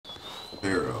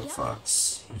Sparrow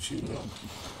Fox, if you will.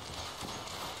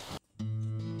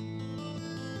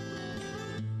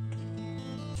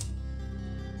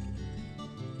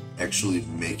 Actually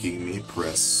making me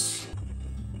press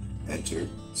enter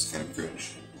is kind of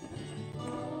cringe.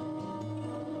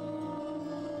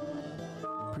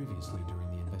 Previously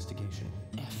during the investigation,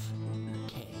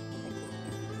 F.K.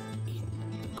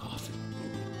 in the coffin.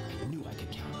 I knew I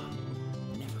could count on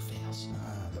him. Never fails.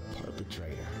 Ah, the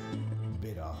perpetrator.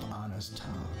 Bit off Anna's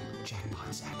tongue.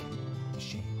 Jackpot sack.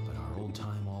 Shame, but our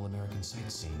old-time all-American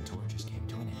sightseeing tour just came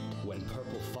to an end. When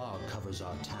purple fog covers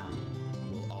our town,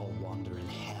 we'll all wander in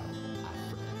hell,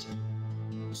 I fret.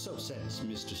 So says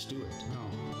Mr. Stewart. No.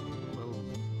 Well,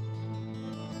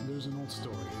 there's an old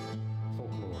story.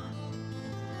 Folklore.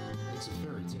 It's a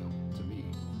fairy tale, to me.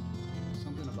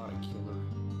 Something about a killer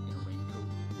in a raincoat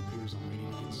who appears on rainy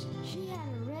nights. She had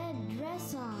a red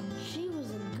dress on. She was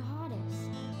a goddess.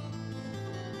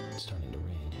 It's starting to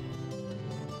rain.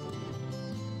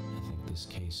 I think this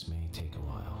case may take a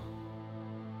while.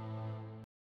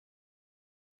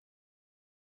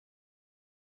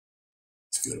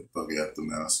 It's gonna bug out the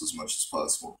mouse as much as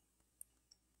possible.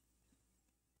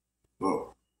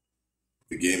 Whoa.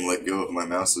 The game let go of my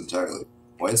mouse entirely.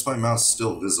 Why is my mouse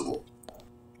still visible?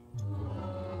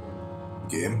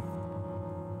 Game?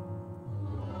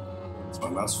 Is my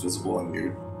mouse visible on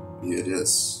your... Yeah, it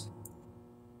is.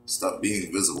 Stop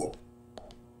being visible.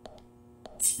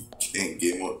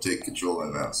 Game won't take control of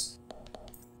my mouse.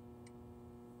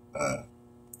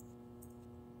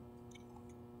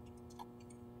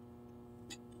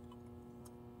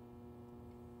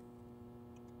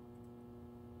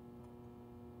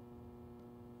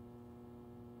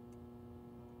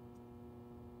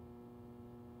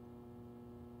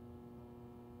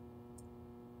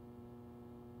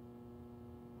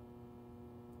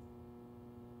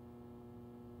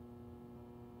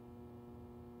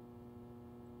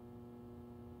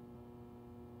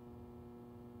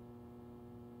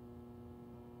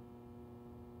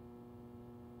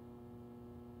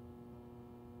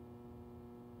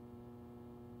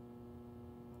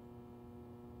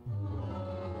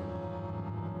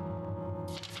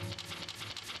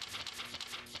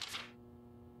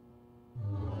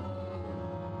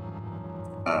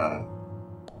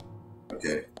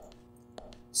 Okay.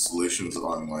 Solutions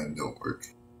online don't work.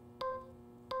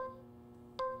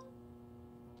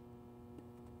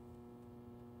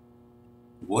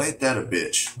 Why ain't that a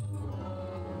bitch?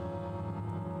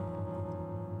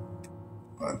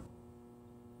 What?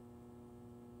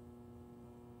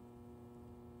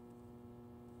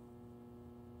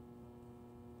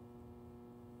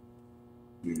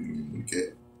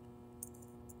 Okay.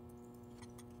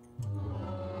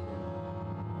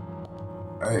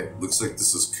 Alright, looks like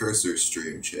this is cursor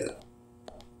stream chat.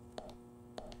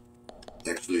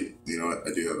 Actually, you know what?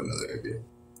 I do have another idea.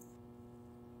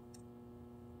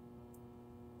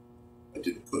 I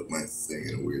did put my thing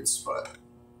in a weird spot.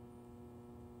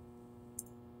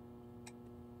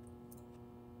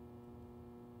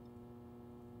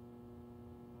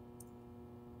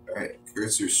 Alright,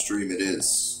 cursor stream it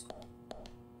is.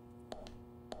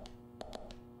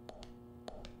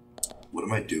 What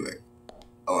am I doing?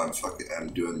 Oh, I'm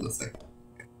doing the thing.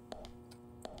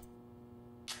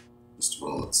 First of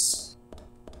all, let's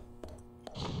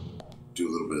do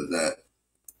a little bit of that.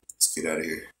 Let's get out of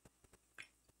here.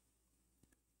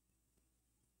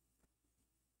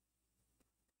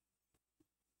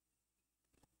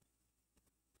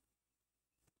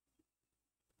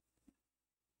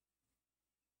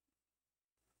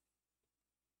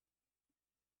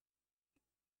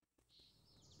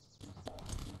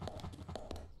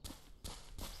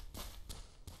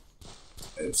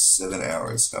 I have 7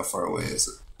 hours. How far away is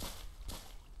it?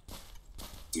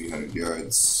 300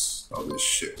 yards. All this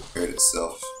shit repaired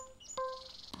itself.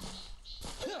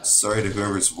 Sorry to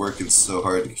whoever's working so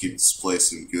hard to keep this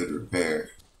place in good repair.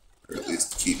 Or at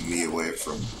least keep me away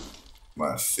from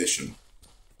my fishing.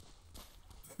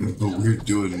 But we're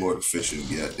doing more fishing,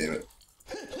 god damn it.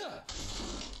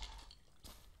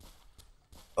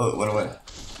 Oh, it went away.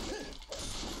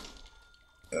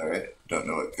 Alright, don't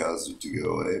know what caused it to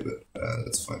go away, but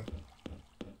that's fine.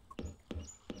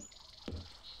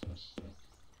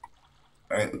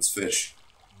 Alright, let's fish.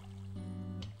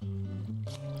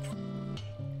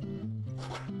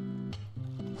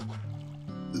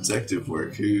 Detective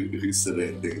work. Who said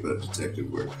anything about detective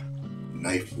work?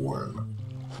 Knife worm.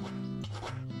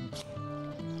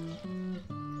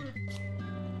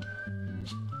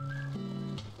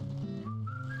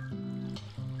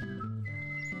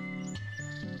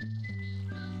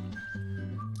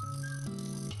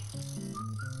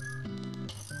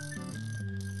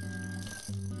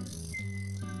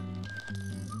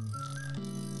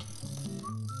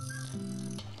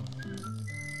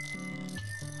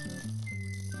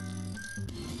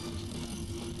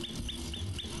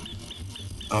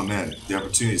 Oh man, the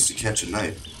opportunities to catch a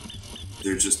knight.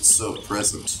 They're just so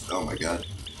present. Oh my god.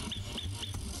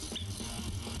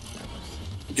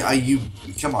 Guy, you...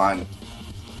 Come on.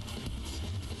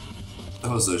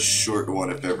 That was a short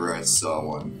one if ever I saw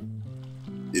one.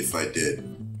 If I did.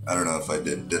 I don't know if I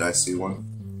did. Did I see one?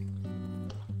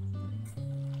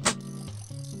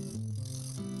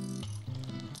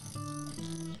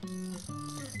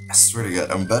 I swear to God,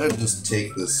 I'm about to just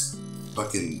take this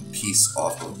fucking piece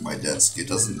off of my desk. It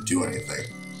doesn't do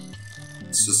anything.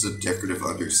 It's just a decorative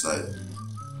underside.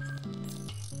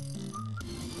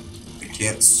 I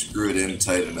can't screw it in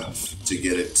tight enough to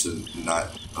get it to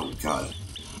not... Oh god.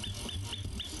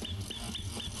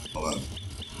 Hold on.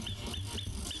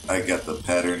 I got the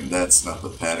pattern. That's not the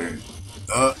pattern.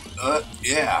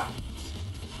 Yeah!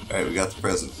 Alright, we got the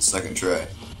present. Second try.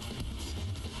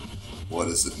 What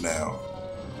is it now?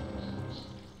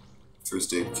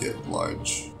 First aid kit,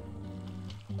 large.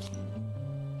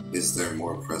 Is there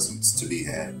more presents to be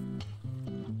had?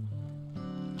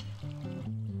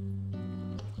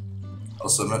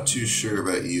 Also, I'm not too sure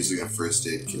about using a first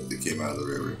aid kit that came out of the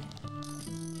river.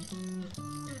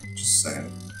 Just saying.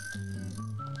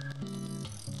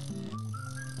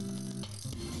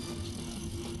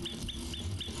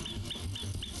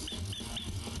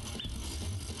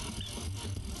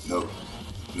 Nope.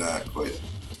 Not quite.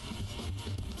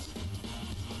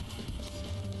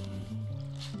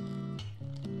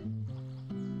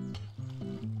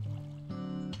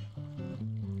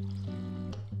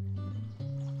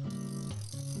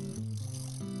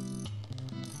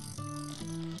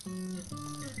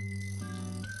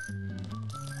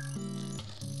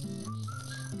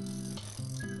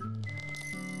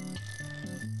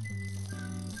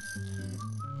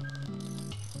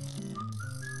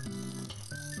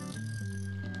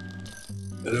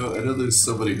 I know there's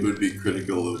somebody who would be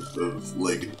critical of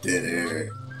like dead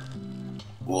air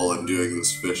while I'm doing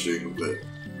this fishing, but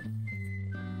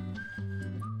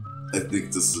I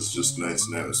think this is just nice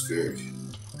and atmospheric.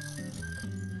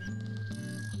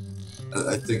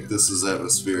 I think this is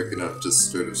atmospheric enough to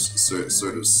sort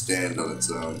of stand on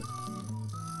its own.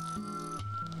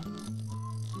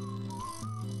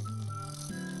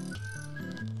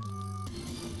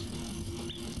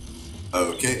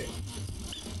 Okay.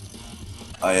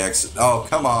 Oh,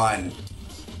 come on!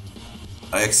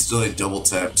 I accidentally double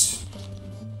tapped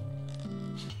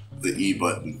the E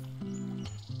button.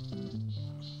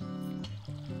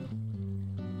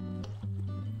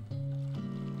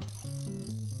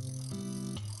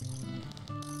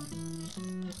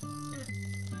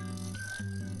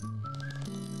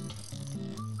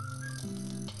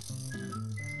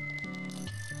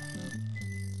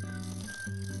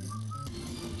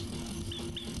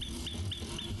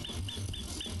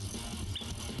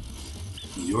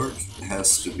 York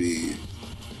has to be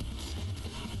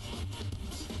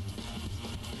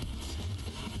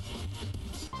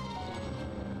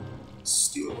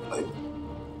steel pipe.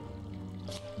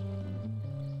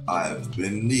 I've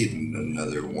been needing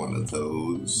another one of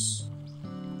those.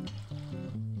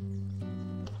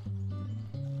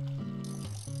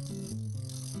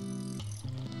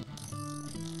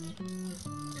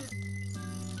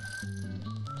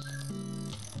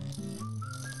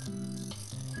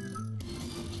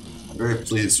 Very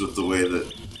pleased with the way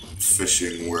that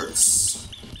fishing works.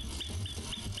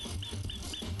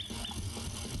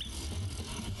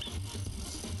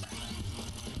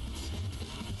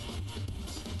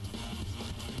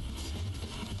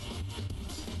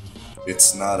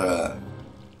 It's not a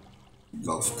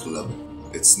golf club.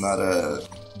 It's not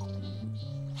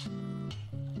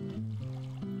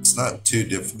too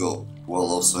difficult while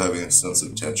also having a sense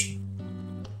of tension.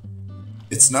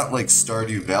 It's not like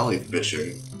Stardew Valley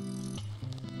fishing.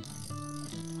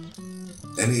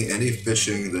 Any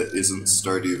fishing that isn't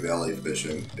Stardew Valley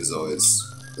fishing is always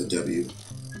a W.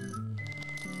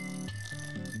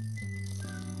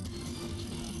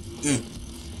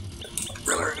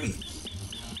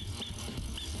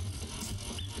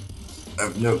 I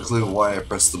have no clue why I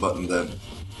pressed the button then.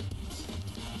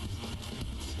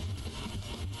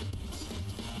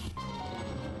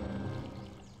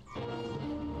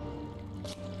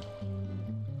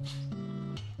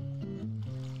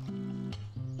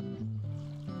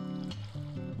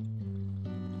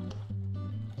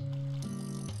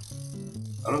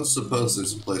 I don't suppose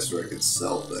there's a place where I could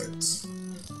sell things.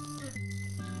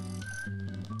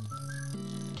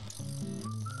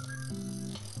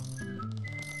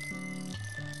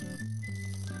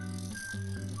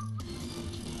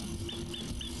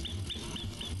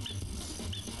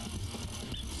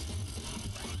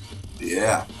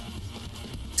 Yeah.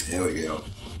 There we go.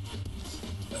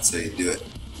 That's how you do it.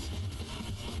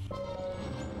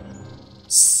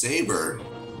 saber.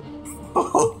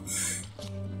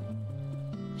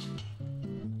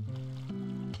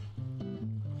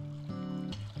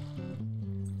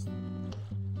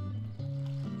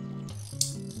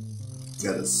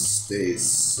 Gotta stay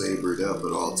sabered up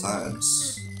at all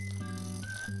times.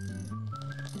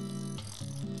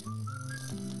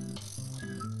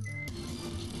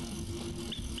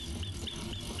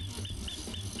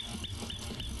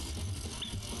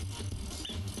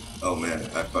 Oh man,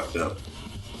 I fucked up.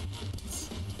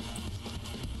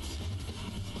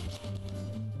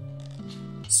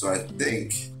 So I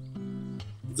think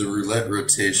the roulette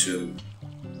rotation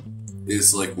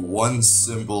is like one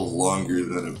symbol longer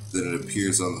than it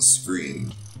appears on the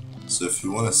screen. So if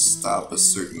you want to stop a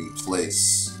certain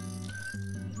place,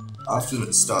 often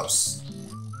it stops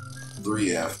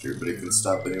 3 after, but it can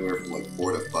stop anywhere from like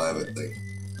 4 to 5, I think.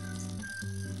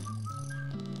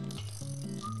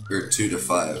 Or 2 to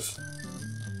 5.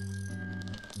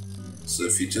 So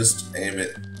if you just aim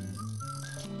it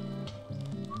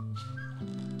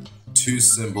 2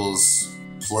 symbols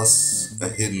plus a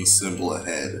hidden symbol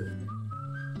ahead,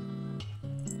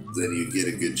 then you get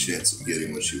a good chance of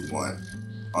getting what you want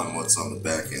on what's on the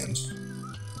back end.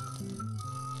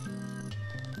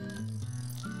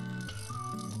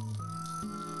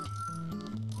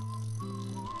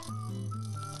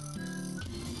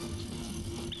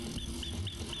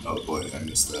 Oh boy, I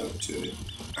missed that opportunity.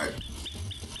 Alright.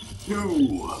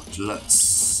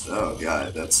 Let's. Oh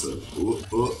god, that's a.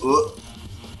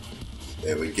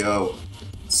 There we go.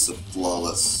 It's a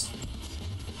flawless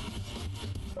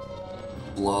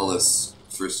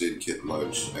first aid kit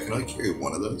large. I can only carry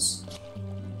one of those.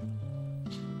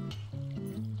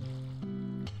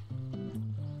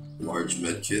 Large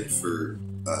med kit for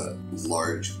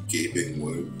large gaping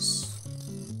wounds.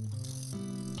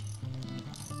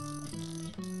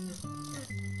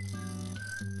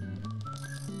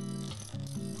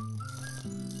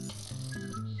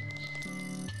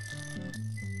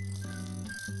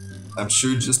 I'm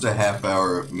sure just a half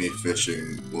hour of me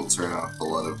fishing will turn off a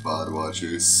lot of VOD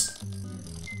watchers.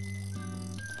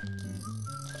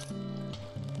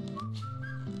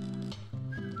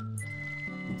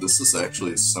 This is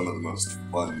actually some of the most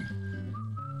fun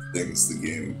things the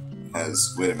game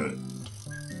has. Wait a minute.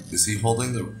 Is he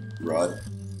holding the rod?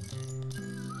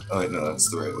 Oh wait, no, that's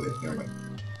the right way. Never mind.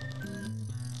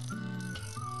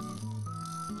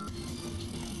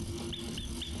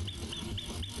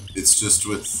 It's just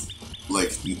with,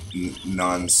 like,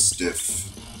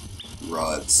 non-stiff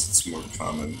rods, it's more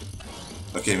common.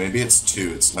 Okay, maybe it's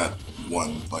 2, it's not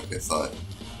 1 like I thought.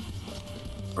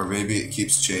 Or maybe it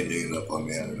keeps changing it up on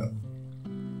me, I don't know.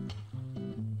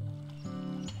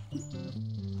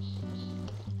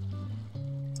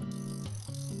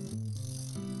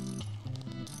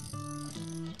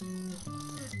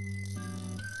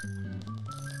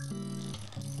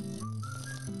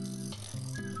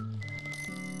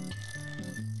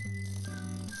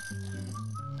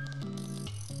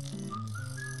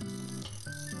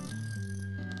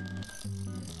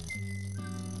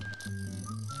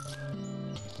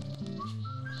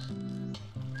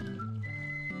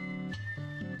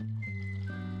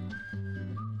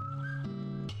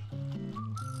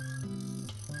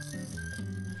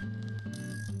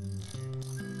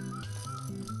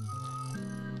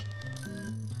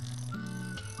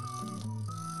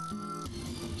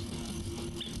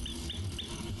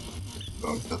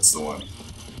 Oh, that's the one.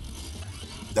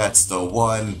 That's the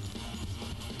one!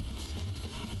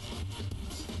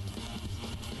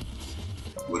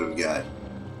 What do we got?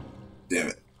 Damn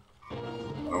it.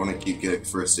 I want to keep getting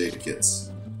first aid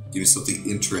kits. Give me something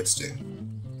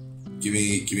interesting. Give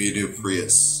me a new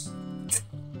Prius.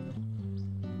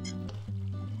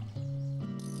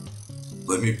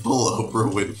 Let me pull Oprah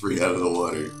Winfrey out of the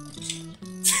water.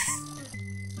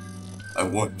 I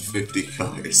want 50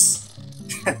 cars.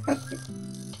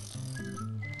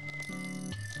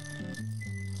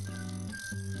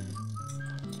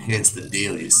 Here's the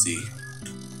deal, you see.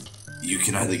 You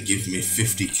can either give me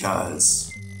 50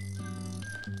 cars,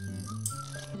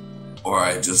 or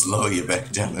I just lower you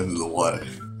back down into the water.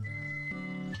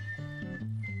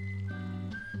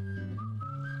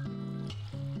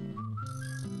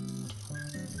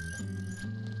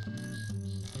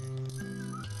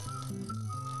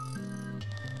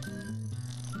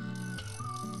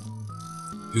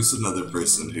 Who's another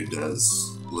person who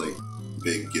does, like,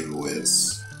 big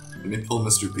giveaways? Let me pull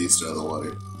Mr. Beast out of the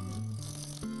water.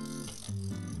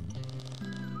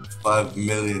 $5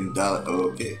 million. Oh,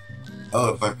 okay.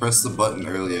 Oh, if I press the button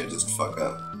early, I just fuck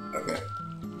up. Okay.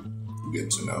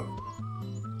 Good to know.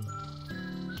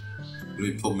 Let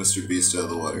me pull Mr. Beast out of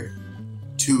the water.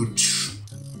 $2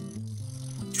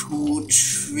 $2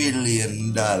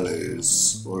 trillion,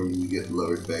 or you get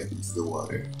lowered back into the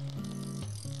water.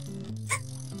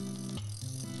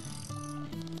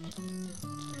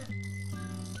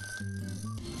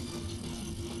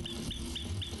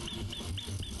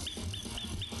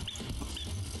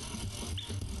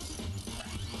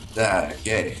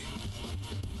 Okay.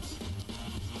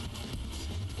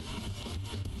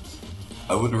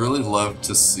 I would really love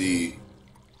to see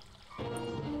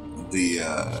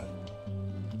the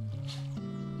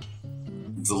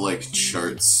like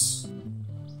charts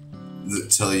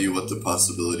that tell you what the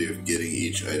possibility of getting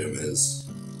each item is.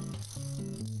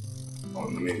 Oh,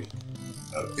 let me.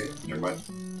 Okay, never mind.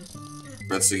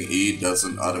 Pressing E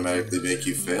doesn't automatically make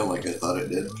you fail like I thought it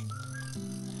did.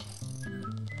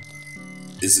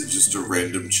 Is it just a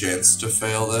random chance to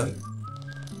fail then?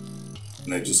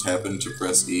 And I just happened to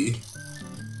press E?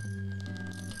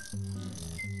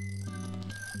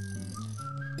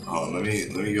 Oh, let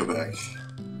me go back.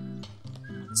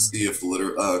 See if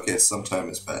oh, okay, some time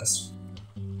has passed.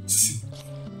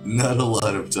 Not a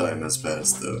lot of time has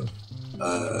passed though.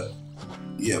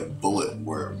 Yeah, bullet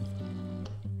worm.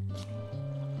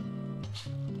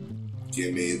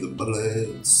 Give me the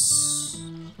bullets.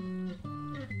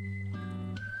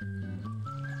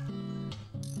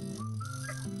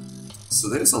 So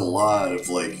there's a lot of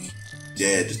like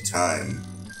dead time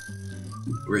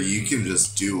where you can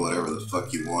just do whatever the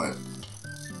fuck you want.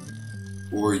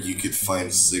 Or you could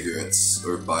find cigarettes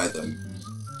or buy them.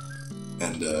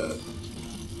 And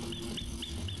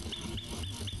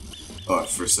oh,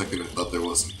 for a second I thought there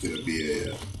wasn't gonna be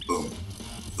a boom.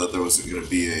 I thought there wasn't gonna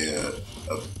be a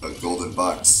golden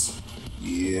box.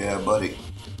 Yeah, buddy.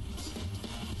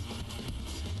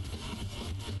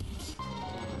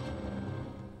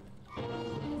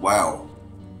 Wow.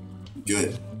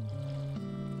 Good.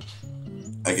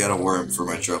 I got a worm for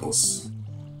my troubles.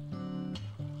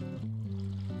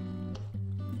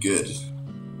 Good.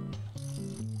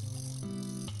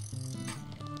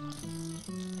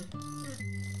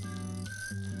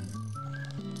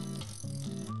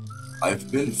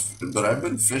 I've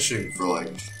been fishing for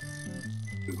like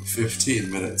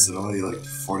 15 minutes and only like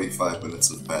 45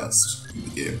 minutes have passed in the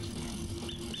game.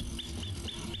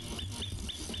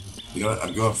 You know what?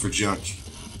 I'm going for junk.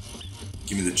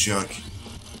 Give me the junk.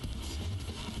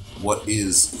 What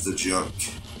is the junk?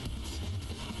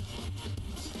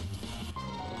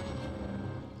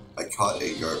 I caught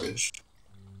a garbage.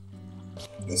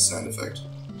 No sound effect.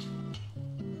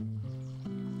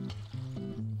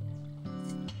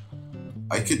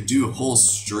 I could do whole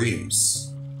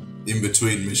streams in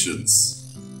between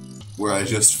missions where I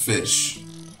just fish.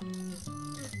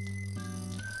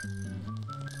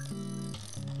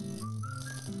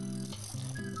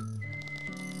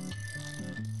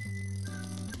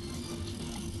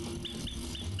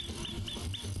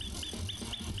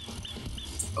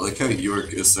 I like how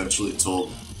York essentially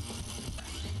told,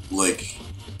 like,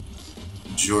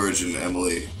 George and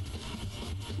Emily,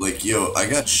 like, yo, I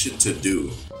got shit to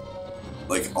do.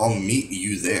 Like, I'll meet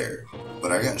you there,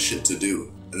 but I got shit to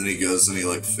do. And then he goes and he,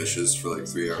 like, fishes for, like,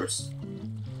 3 hours.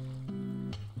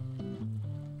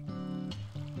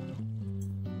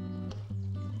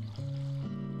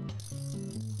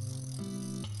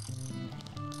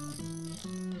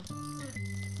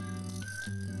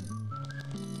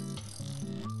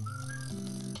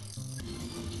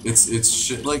 It's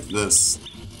shit like this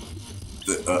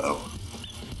that,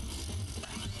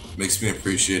 makes me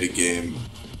appreciate a game,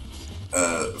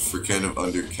 for kind of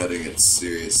undercutting its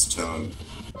serious tone,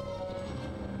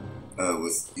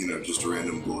 with, you know, just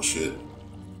random bullshit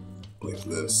like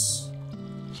this.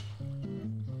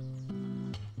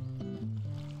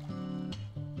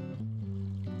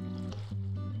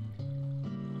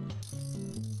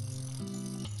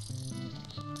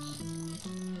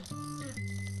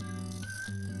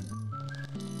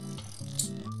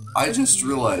 I just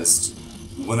realized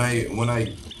when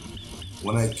I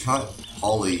caught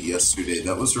Polly yesterday,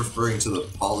 that was referring to the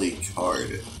Polly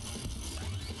card.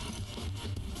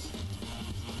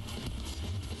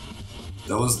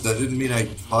 That didn't mean I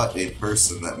caught a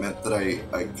person, that meant that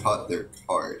I caught their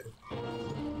card.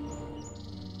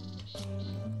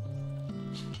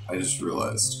 I just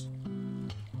realized.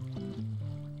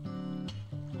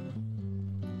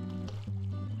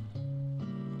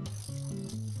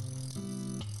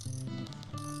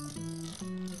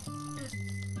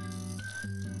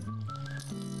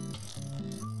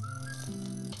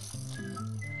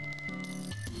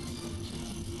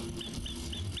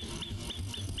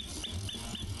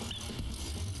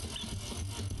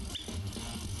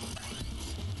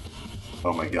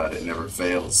 Oh my god, it never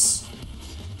fails.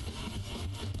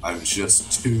 I'm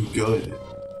just too good.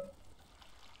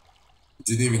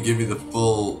 Didn't even give me the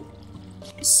full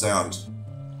sound.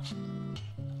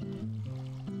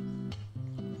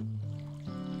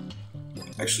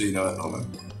 Actually, you know what? Hold on.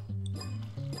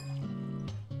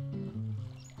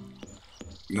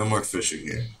 No more fishing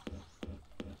here.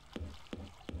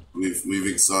 We've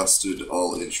exhausted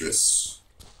all interests.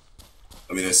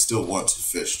 I mean, I still want to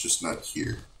fish, just not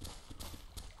here.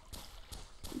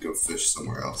 I'll go fish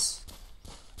somewhere else.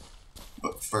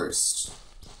 But first,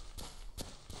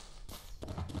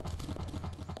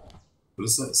 what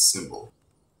is that symbol?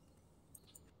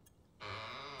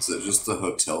 Is that just the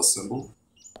hotel symbol?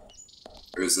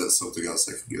 Or is that something else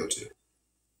I can go to?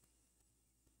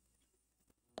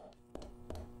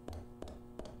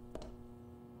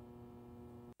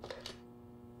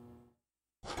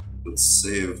 Let's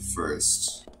save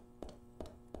first.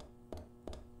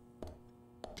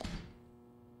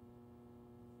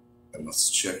 And let's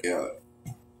check out.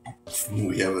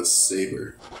 We have a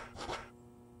saber.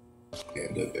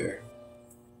 Panda bear.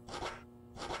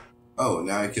 Oh,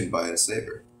 now I can buy a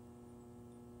saber.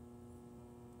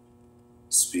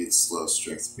 Speed, slow,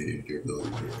 strength, medium,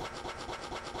 durability.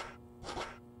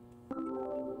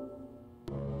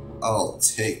 I'll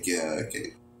take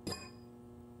okay.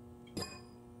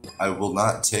 I will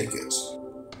not take it.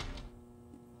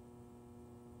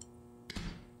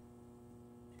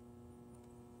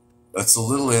 That's a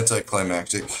little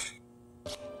anticlimactic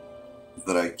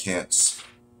that I can't,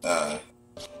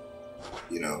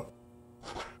 you know.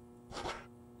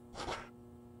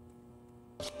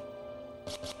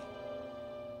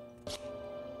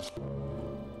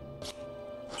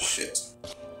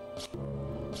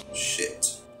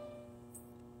 Shit.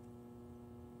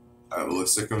 Alright, well,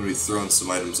 looks like I'm gonna be throwing some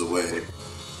items away.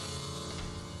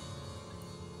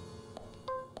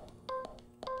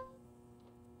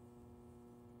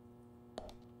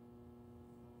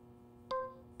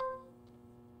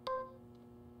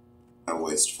 How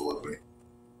wasteful of me.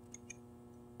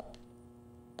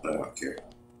 But I don't care.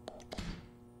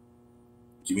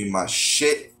 Give me my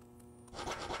shit!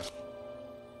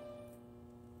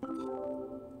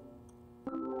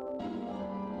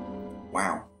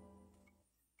 Wow.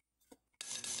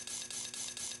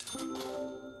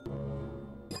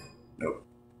 Nope.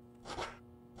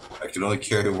 I can only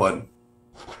carry one.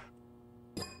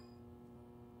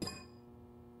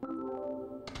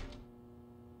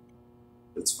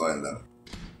 It's fine though.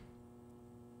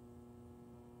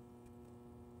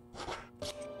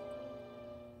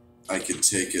 I can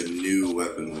take a new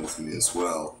weapon with me as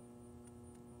well.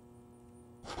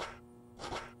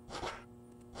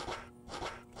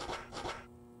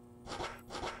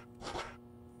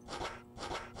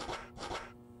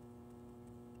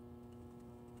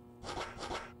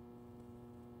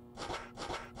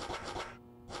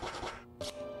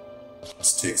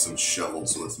 Let's take some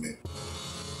shovels with me.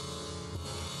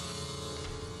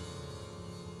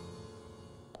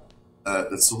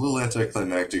 That's a little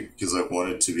anticlimactic because I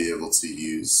wanted to be able to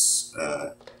use,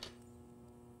 I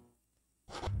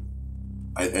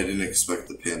didn't expect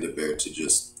the panda bear to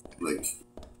just, like,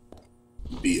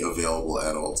 be available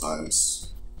at all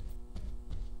times.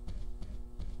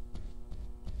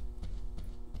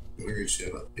 Where is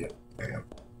she? Yeah, I am.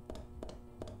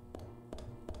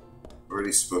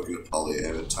 Already spoken to Polly, I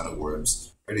have a ton of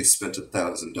worms. Already spent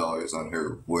 $1,000 on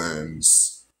her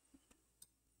worms.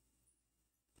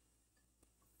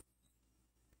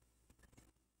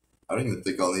 I don't even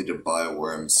think I'll need to buy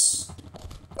worms,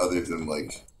 other than,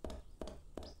 like,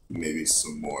 maybe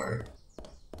some more.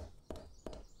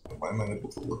 Why am I able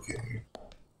to look in here?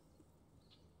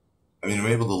 I mean, I'm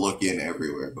able to look in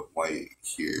everywhere, but why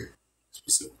here,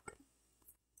 specifically?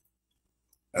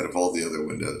 Out of all the other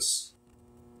windows.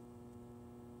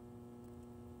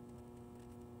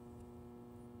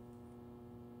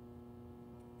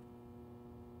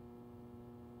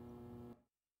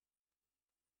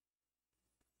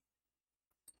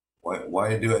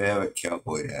 Why do I have a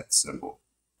cowboy hat symbol?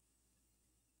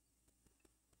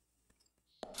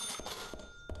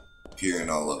 Peering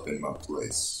all up in my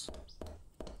place.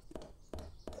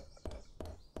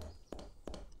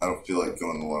 I don't feel like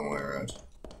going the long way around.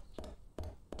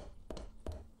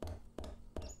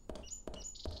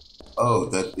 Oh,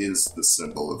 that is the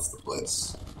symbol of the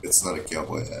place. It's not a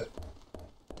cowboy hat.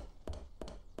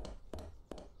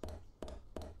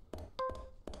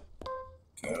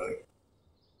 Can I, like...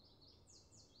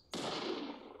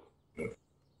 Nope.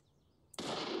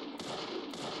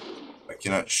 I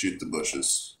cannot shoot the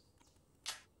bushes.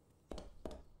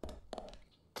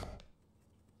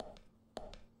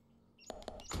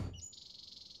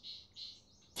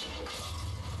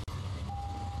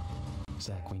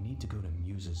 Zach, we need to go to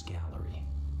Muse's gallery.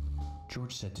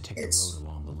 George said to take Thanks. the road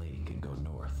along the lake and go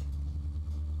north.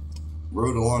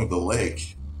 Road along the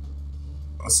lake?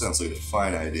 That sounds like a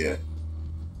fine idea.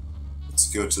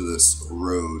 Let's go to this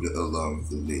road along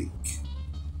the lake.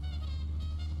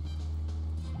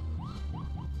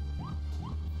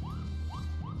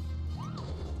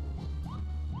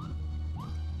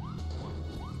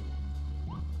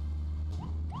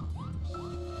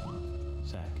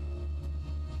 Zach,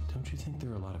 don't you think there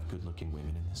are a lot of good-looking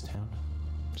women in this town?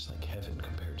 It's like heaven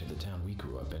compared to the town we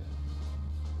grew up in.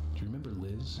 Do you remember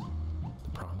Liz, the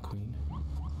prom queen?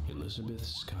 Elizabeth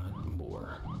Scott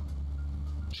Moore.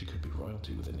 She could be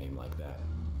royalty with a name like that.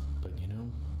 But you know,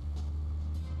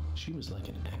 she was like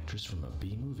an actress from a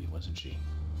B-movie, wasn't she?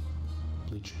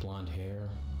 Bleached blonde hair,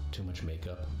 too much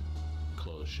makeup,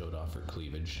 clothes showed off her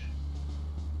cleavage,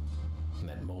 and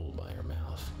that mole by her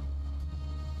mouth.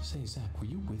 Say, Zach, were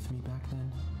you with me back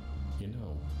then? You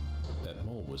know, that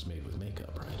mole was made with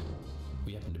makeup, right?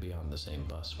 We happened to be on the same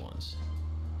bus once.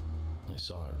 I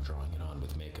saw her drawing it on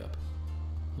with makeup.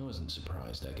 I wasn't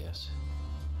surprised, I guess.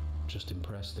 Just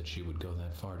impressed that she would go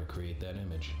that far to create that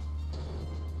image.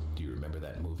 Do you remember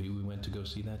that movie we went to go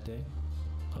see that day?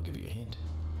 I'll give you a hint.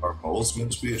 Are moles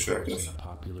meant to be It attractive? was in a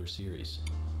popular series,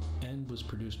 and was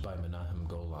produced by Menahem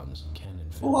Golan's Canon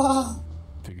Films. What?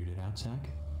 Figured it out, Zach?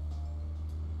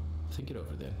 Think it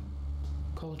over then.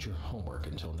 Call it your homework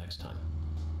until next time.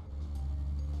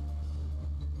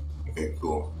 Okay,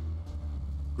 cool.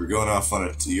 We're going off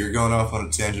on you're going off on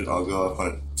a tangent, I'll go off on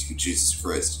a... Jesus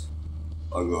Christ.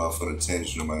 I'll go off on a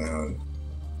tangent of my own.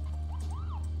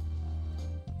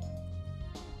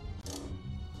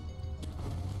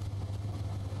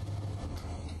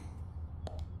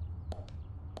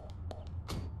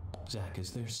 Zach,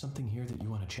 is there something here that you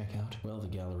want to check out? Well, the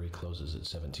gallery closes at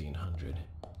 1700,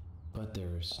 but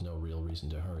there's no real reason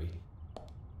to hurry.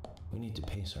 We need to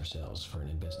pace ourselves for an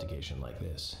investigation like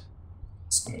this.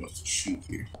 Someone with a shoot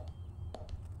here.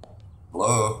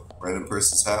 Hello? Random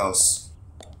person's house.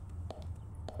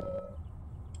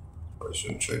 Probably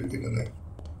shouldn't try anything in there.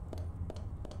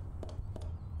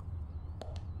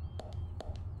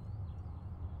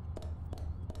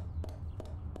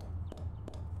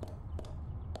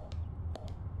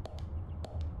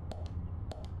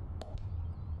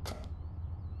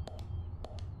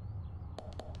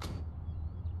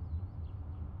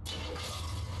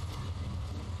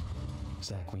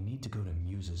 Zach, we need to go to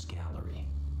Muse's gallery.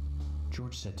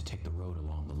 George said to take the road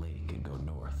along the lake and go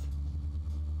north.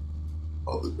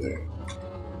 Hold it there.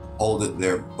 Hold it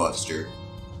there, Buster.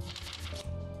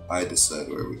 I decide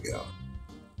where we go.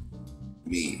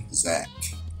 Me, Zach.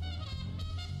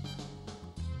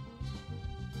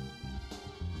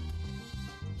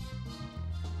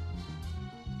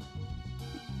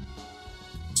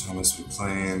 Thomas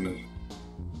McLean.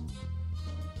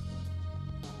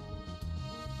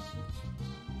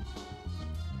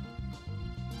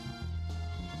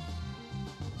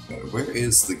 Where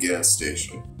is the gas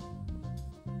station?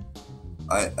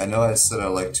 I know I said I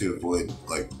like to avoid,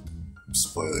 like,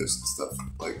 spoilers and stuff.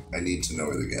 Like, I need to know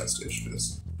where the gas station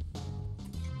is.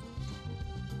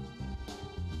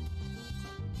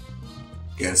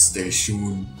 Gas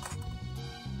station.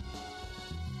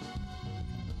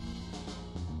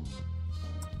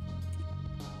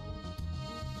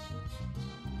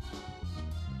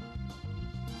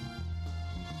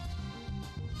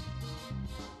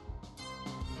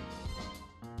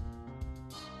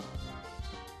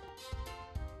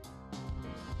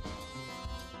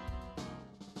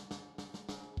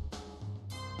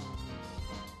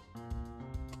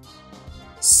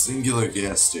 Singular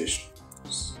gas station.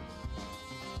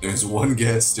 There's one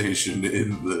gas station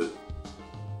in the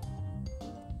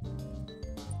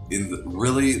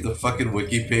really, the fucking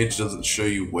wiki page doesn't show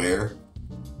you where.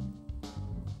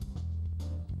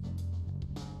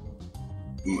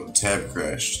 Tab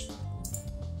crashed.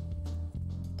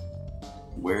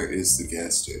 Where is the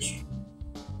gas station?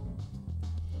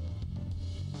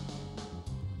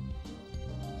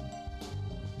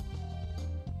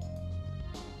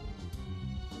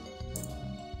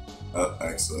 Oh,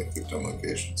 actually, I clicked on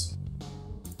locations.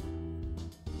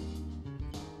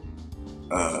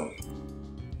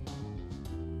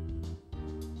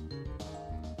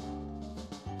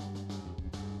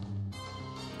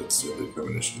 Let's do the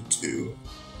Premonition 2.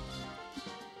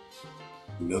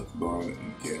 Milk barn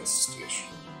and gas station.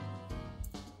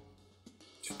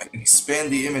 I can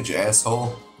expand the image,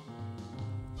 asshole.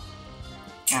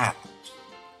 God.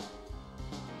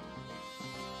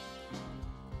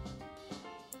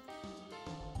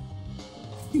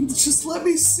 Just let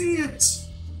me see it.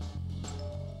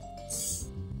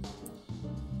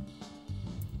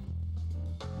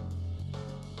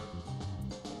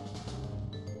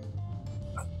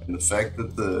 fact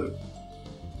that the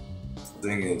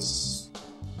thing is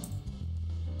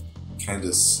kind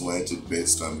of slanted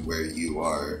based on where you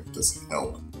are doesn't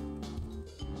help.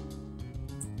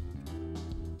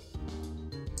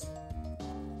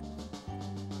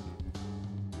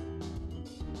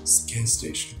 It's a gas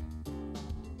station.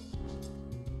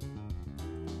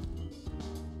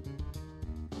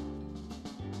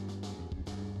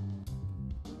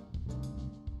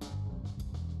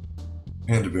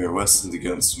 Panda west of the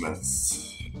gunsmith.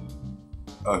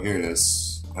 Oh, here it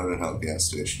is. Heaven and Hell gas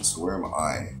station. So where am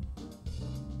I?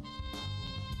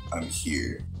 I'm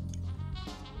here.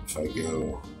 If I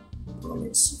go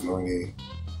Roman Sigourney.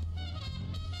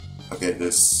 Okay,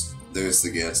 there's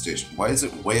the gas station. Why is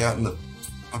it way out in the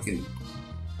fucking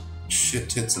shit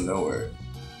tits of nowhere?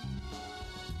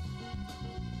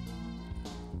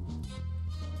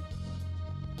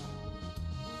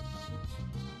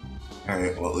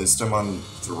 Alright, well at least I'm on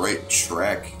the right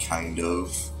track, kind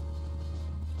of.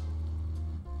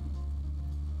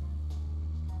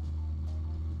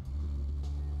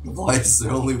 Why is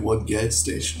there only one gas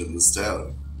station in this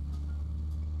town?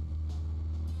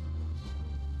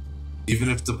 Even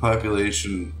if the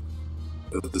population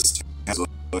of this town is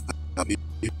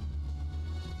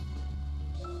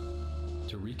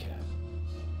To recap,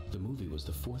 the movie was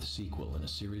the fourth sequel in a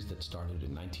series that started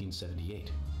in 1978.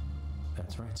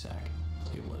 That's right, Zach.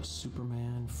 It was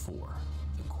Superman 4,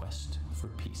 The Quest for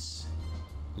Peace.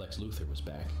 Lex Luthor was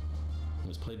back. It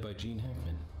was played by Gene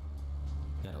Hackman.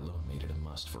 That alone made it a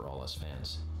must for all us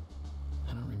fans.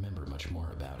 I don't remember much more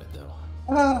about it, though.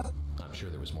 I'm sure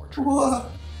there was more trivia.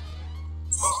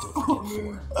 Still forget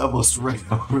 4. I almost ran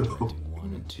over them.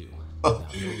 1 and 2. Now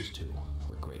those two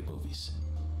were great movies.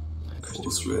 Almost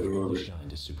Christopher ran Reeve over. really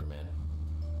shined as Superman.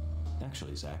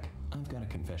 Actually, Zach, I've got a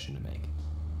confession to make.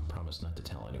 Promise not to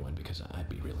tell anyone because I'd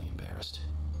be really embarrassed.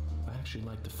 I actually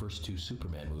like the first 2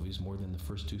 Superman movies more than the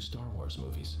first 2 Star Wars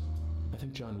movies. I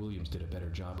think John Williams did a better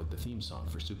job with the theme song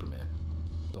for Superman.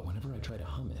 But whenever I try to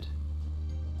hum it,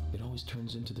 it always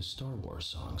turns into the Star Wars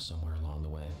song somewhere along the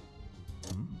way.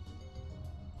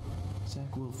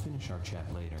 Zach, we'll finish our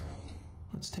chat later.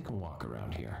 Let's take a walk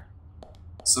around here.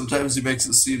 Sometimes he makes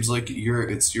it seem like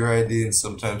it's your idea, and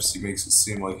sometimes he makes it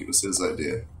seem like it was his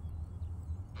idea.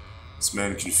 This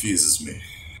man confuses me.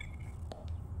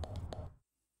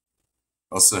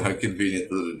 Also, how convenient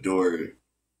that a door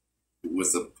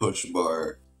with a push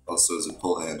bar also has a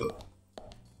pull handle.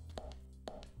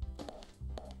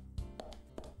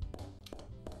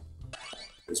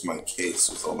 There's my case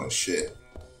with all my shit.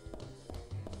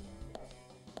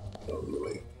 Oh,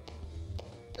 really?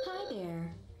 Hi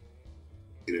there.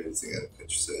 Get everything out of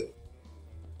Pitcher's head.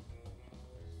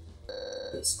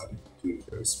 Yes, I'm doing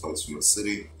various spots from the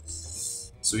city.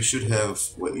 So you should have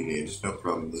what you need. No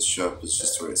problem. This shop is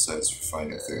just the right size for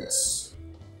finding things.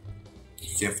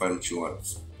 If you can't find what you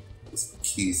want with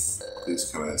Keith, please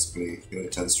come ask me. He only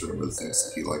tends to remember the things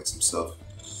that he likes himself.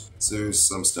 So there's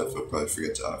some stuff I'll probably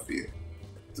forget to offer you.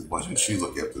 Why don't you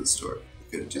look after the store? You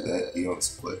couldn't do that. He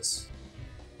owns the place.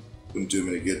 Wouldn't do him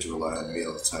any good to rely on me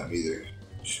all the time either.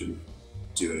 Shouldn't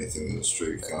do anything to destroy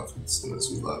your confidence in those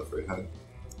we love, right, honey?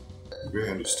 You're a very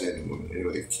understanding woman.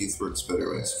 Anyway, Keith works better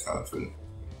when he's confident.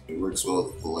 It works well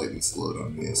with the politeness load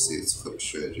on me. I see it's a clever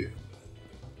strategy.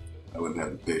 I wouldn't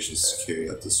have the patience to carry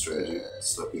out this strategy.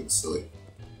 Stop being silly.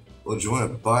 Well, do you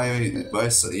want to buy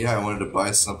some? Yeah, I wanted to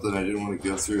buy something. I didn't want to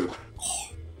go through.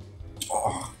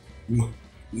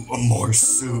 More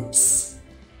suits.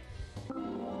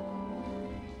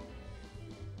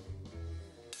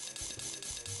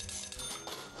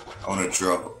 I want to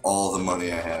drop all the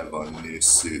money I have on new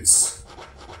suits.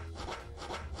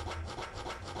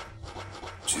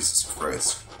 Jesus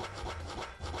Christ.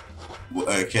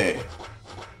 Okay.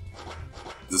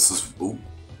 This is... Ooh.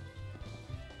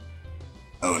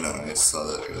 Oh no, I saw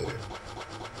that earlier.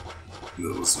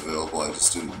 That was available, I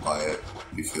just didn't buy it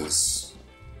because...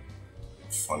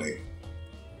 Funny.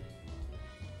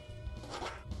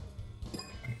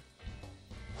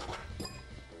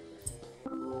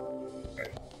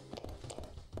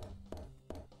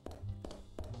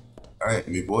 Alright,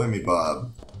 me boy, me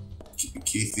Bob.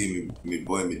 Keithy, me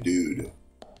boy, me dude.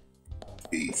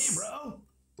 Peace. Hey, bro.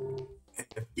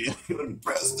 FBI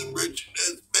unimpressed the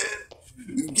merchandise,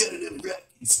 man. You got enough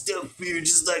rocking stuff here,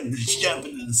 just like the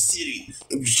shopping in the city.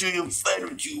 I'm sure you'll find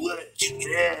what you want. Check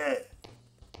it out.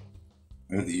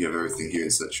 I don't think you have everything here,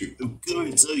 is that true? Of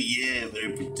course, oh yeah, but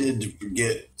I pretend to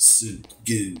forget.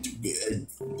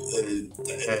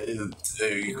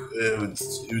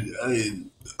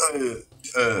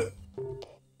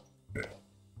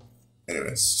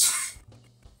 Anyways.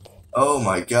 Oh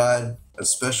my god, a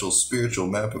special spiritual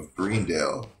map of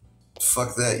Greendale.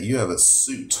 Fuck that, you have a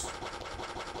suit.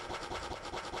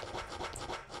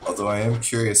 Although I am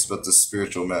curious about the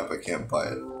spiritual map, I can't buy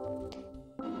it.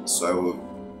 So I will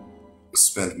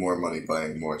spend more money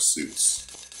buying more suits.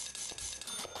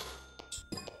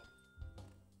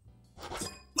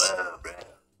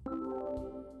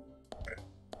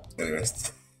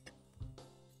 Anyways.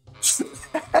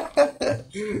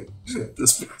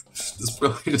 this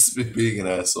probably just me being an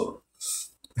asshole.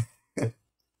 Okay.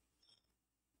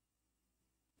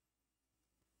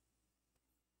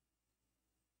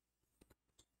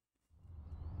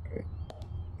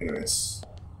 Anyways,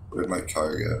 where'd my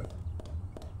car go?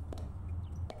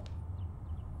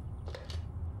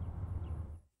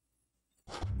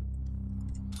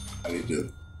 I need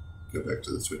to go back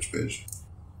to the Twitch page.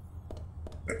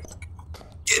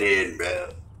 Get in, bro.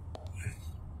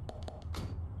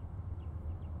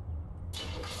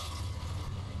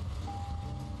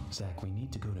 Zach, we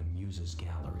need to go to Muse's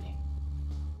gallery.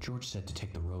 George said to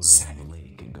take the road along the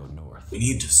lake and go north. We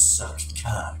need to suck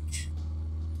cock.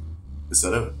 Is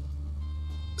that a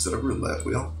roulette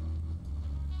wheel?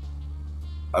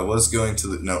 I was going to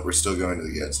the... No, we're still going to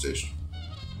the gas station.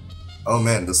 Oh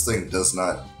man, this thing does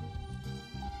not...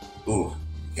 Ooh,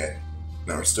 okay.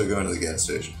 No, we're still going to the gas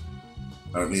station.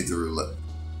 I don't need the roulette.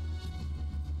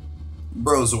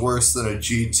 Bro's worse than a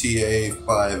GTA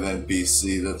 5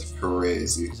 NPC, that's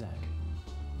crazy. Zach,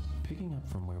 picking up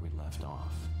from where we left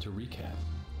off, to recap,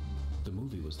 the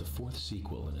movie was the fourth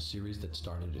sequel in a series that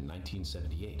started in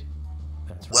 1978.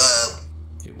 That's right. Whoa!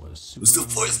 It was the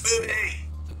fourth movie!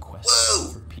 The Quest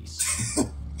Whoa! for Peace.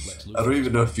 I don't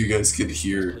even know if you guys could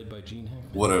hear Played by Gene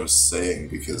Hackman. what I'm saying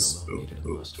because... Elevated the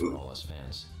most for all us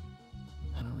fans.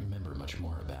 I don't remember much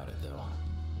more about it, though.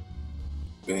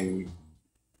 Bing.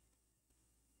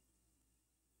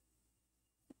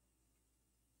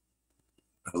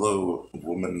 Hello,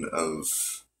 woman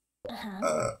of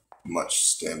much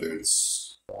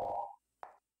standards.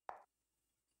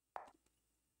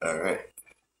 Alright.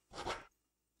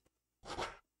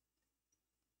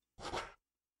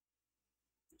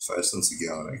 $0.05 a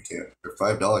gallon, I can't. Or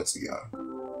 $5 a gallon.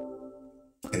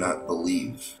 Cannot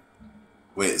believe.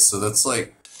 Wait, so that's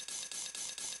like...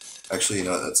 Actually, you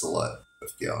know what? That's a lot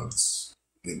of gallons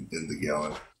in the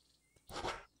gallon.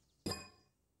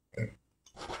 Okay.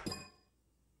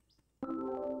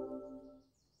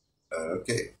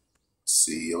 Okay.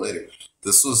 See you later.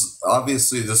 This was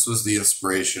the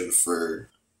inspiration for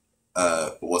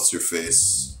what's your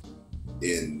face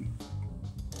in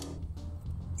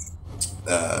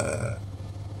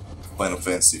Final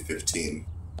Fantasy 15.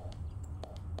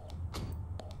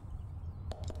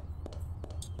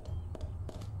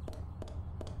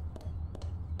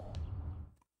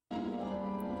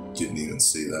 Didn't even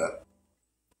see that.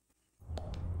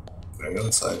 Can I go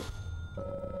inside?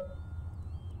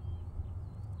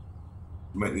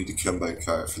 Might need to come by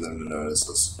car for them to notice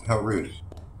us. How rude.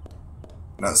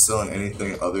 Not selling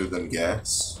anything other than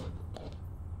gas?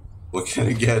 What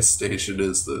kind of gas station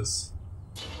is this?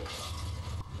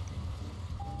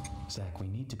 Zach, we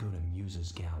need to go to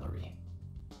Muse's gallery.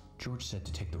 George said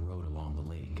to take the road along the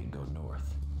lake and go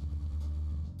north.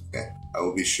 Okay, I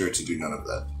will be sure to do none of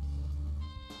that.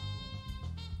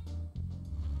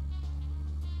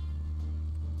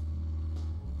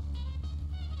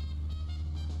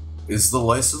 Is the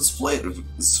license plate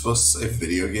supposed to say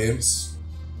video games?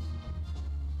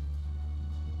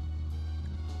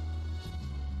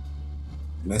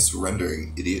 Nice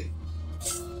rendering, idiot.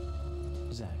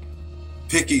 Zach.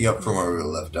 Picking up from where we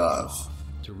left off.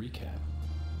 To recap,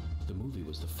 the movie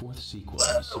was the fourth sequel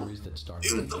in a series that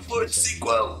started. It was the fourth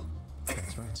sequel.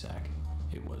 That's right, Zach.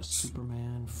 It was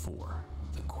Superman 4: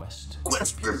 The Quest.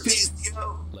 Quest for Peace,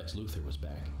 yo. Lex Luthor was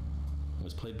back. It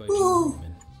was played by Gene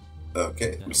Hackman.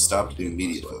 Okay, we stopped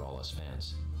immediately. For all us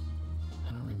fans.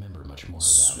 I don't remember much more about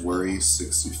Swery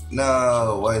 60.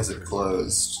 No, why is it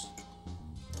closed?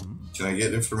 Can I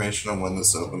get information on when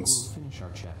this We'll opens? finish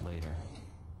our chat later.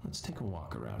 Let's take a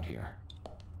walk around here.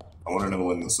 I want to know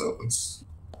when this opens.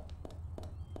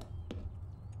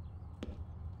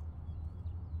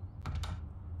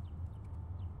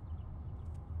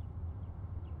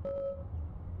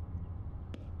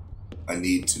 I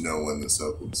need to know when this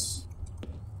opens.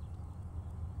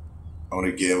 I want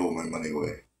to gamble my money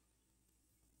away.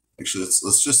 Actually,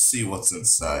 let's just see what's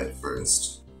inside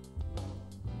first.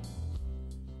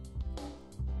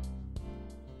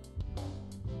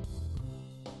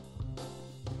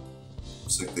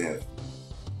 Looks like they have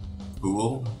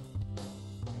pool.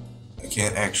 I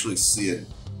can't actually see a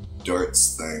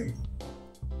darts thing.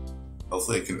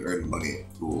 Hopefully I can earn money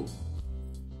at pool.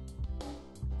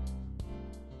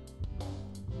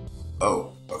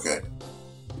 Oh, okay.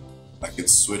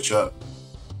 switch up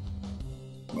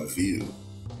my view.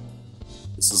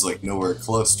 This is like nowhere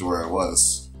close to where I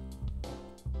was.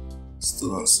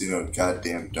 Still don't see no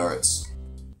goddamn darts.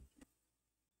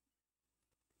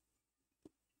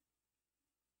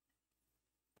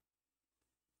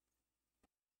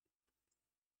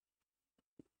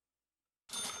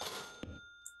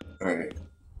 Alright.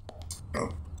 Oh,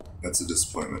 that's a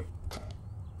disappointment.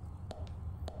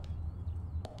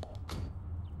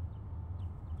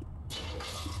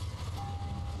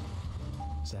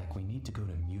 Zach, we need to go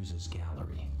to Muse's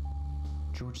gallery.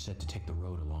 George said to take the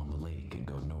road along the lake and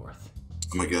go north.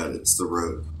 Oh my god, it's the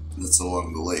road that's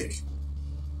along the lake.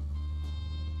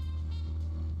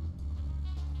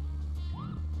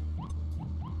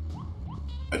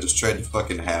 I just tried to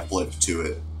fucking half-life to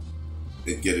it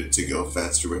and get it to go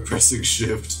faster by pressing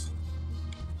shift.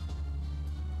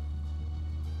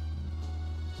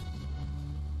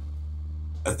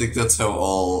 I think that's how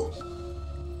all...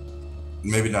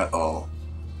 Maybe not all.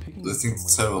 I think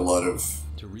that's how a lot of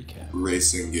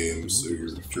racing games or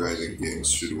driving games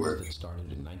should work.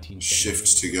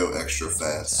 Shift to go extra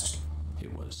fast.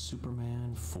 It was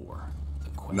Superman 4.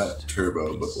 Not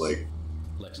turbo, but like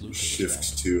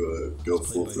shift to go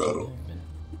full throttle.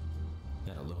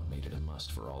 That alone made it a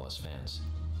must for all us fans.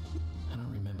 I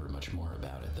don't remember much more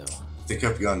about it though. I think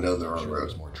I've gone down the wrong road.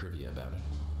 There's more trivia about it.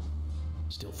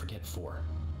 Still forget 4.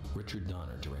 Richard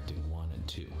Donner directing 1 and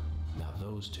 2. Now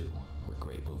those two were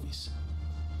great movies.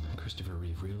 Christopher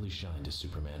Reeve really shined as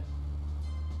Superman.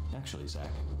 Actually,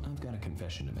 Zach, I've got a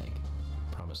confession to make.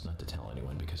 Promise not to tell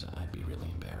anyone because I'd be really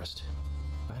embarrassed.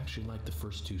 I actually like the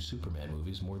first 2 Superman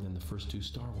movies more than the first 2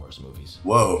 Star Wars movies.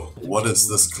 Whoa, what is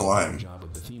this climb? Job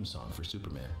with the theme song for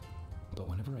Superman. But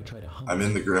whenever I try to hum I'm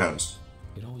in the ground.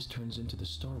 it always turns into the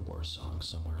Star Wars song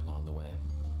somewhere along the way.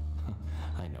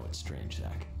 I know it's strange,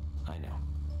 Zach. I know.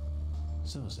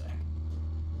 So, Zach,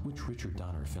 which Richard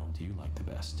Donner film do you like the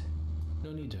best?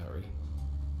 No need to hurry.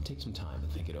 Take some time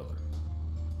and think it over.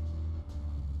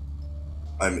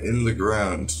 I'm in the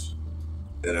ground,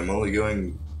 and I'm only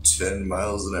going 10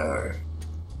 miles an hour.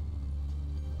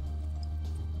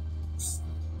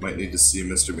 Might need to see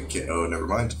Mr. McCann. Oh, never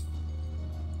mind.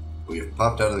 We have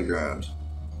popped out of the ground.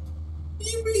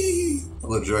 Yippee!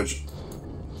 Hello, George.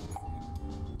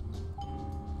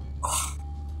 Oh.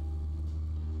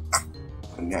 Ah,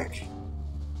 my neck.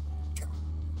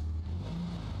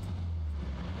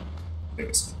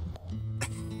 Anyways.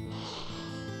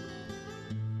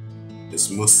 It's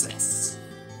Moses.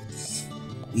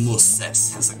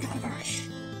 Moses has a gallery.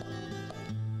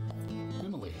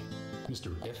 Emily,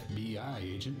 Mr. FBI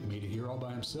agent made it here all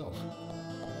by himself.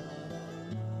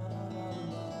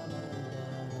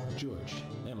 George,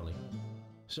 Emily,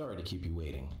 sorry to keep you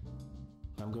waiting.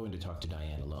 I'm going to talk to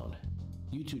Diane alone.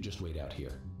 You two just wait out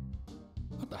here.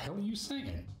 What the hell are you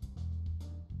saying?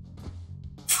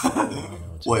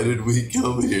 Why did we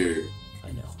come here?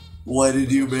 I know. Why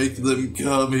did you make them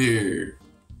come here?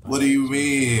 What do you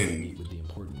mean? Meet with the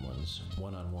important ones,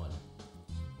 one-on-one.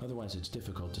 Otherwise, it's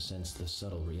difficult to sense the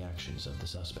subtle reactions of the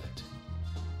suspect.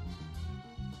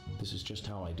 This is just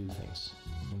how I do things,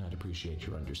 and I'd appreciate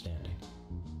your understanding.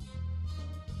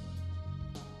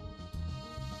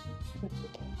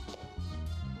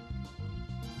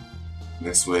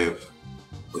 Next wave.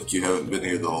 Like you haven't been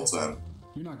here the whole time.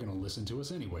 You're not going to listen to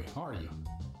us anyway, are you?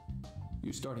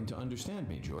 You're starting to understand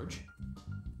me, George.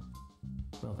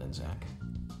 Well then, Zach,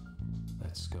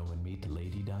 let's go and meet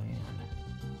Lady Diane.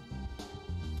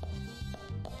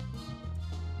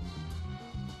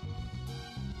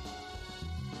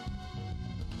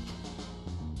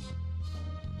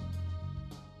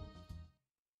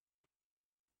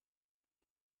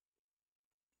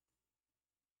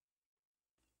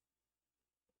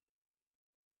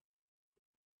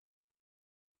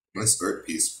 Nice art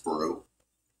piece, bro.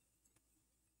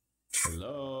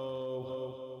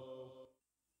 Hello?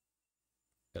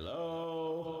 Hello?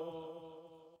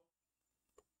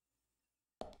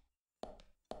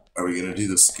 Are we gonna do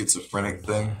the schizophrenic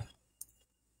thing?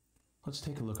 Let's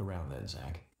take a look around then,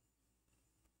 Zach.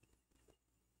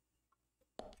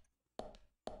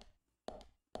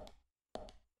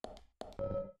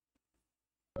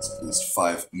 It's at least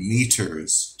 5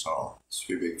 meters tall. It's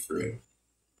pretty big for it.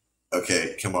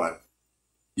 Okay, come on.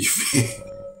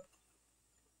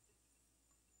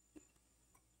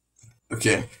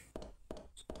 Okay.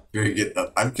 Very good.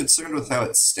 I'm concerned with how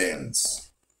it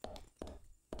stands.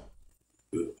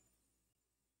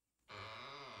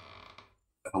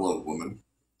 Hello, woman.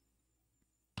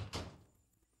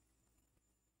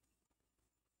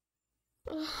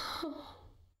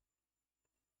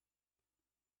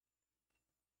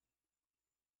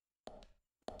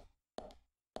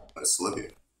 That's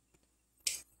Olivia.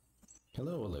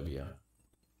 Hello, Olivia.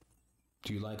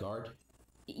 Do you like art?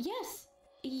 Yes.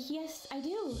 Yes, I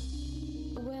do.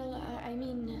 Well, I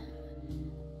mean,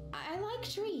 I like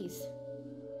trees.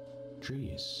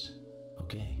 Trees.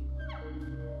 Okay.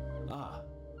 Ah,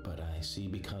 but I see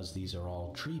because these are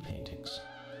all tree paintings.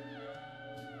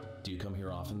 Do you come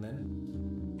here often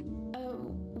then?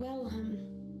 Well,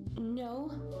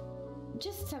 no.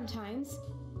 Just sometimes.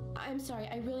 I'm sorry,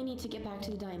 I really need to get back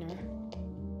to the diner.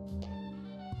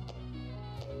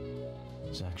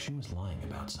 Zach, she was lying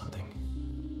about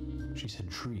something. She said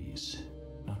trees,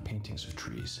 not paintings of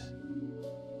trees.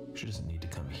 She doesn't need to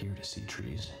come here to see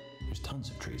trees. There's tons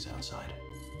of trees outside.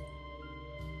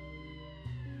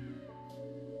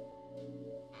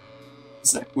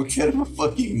 Zach, what kind of a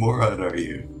fucking moron are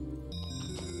you?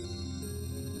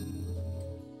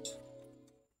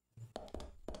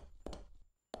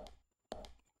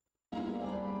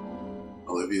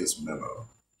 Olivia's memo.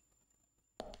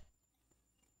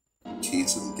 Key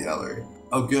to the gallery.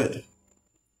 Oh, good.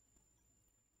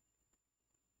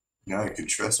 Now I can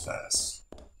trespass.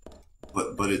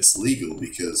 But it's legal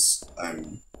because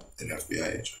I'm an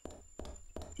FBI agent.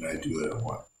 And I do what I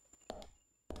want.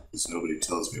 Because nobody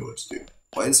tells me what to do.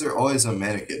 Why is there always a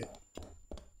mannequin?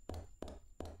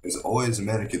 There's always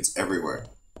mannequins everywhere.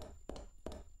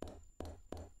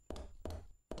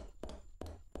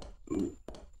 Ooh.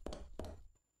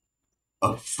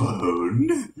 A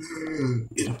phone?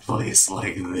 In a place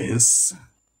like this?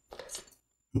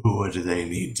 What do they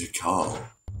need to call?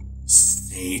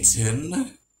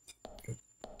 Satan?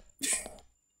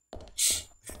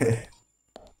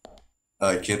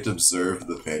 I can't observe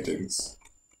the paintings.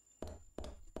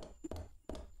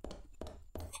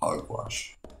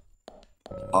 Hogwash.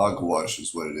 Hogwash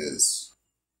is what it is.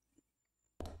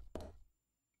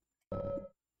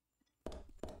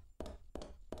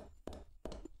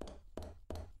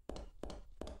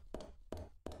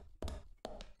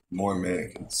 More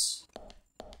mannequins.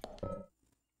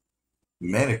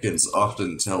 Mannequins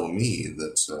often tell me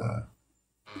that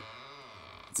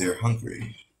they're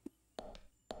hungry.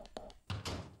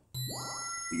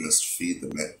 You must feed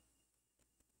the man.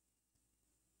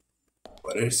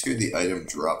 Why did I just hear the item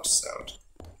dropped sound?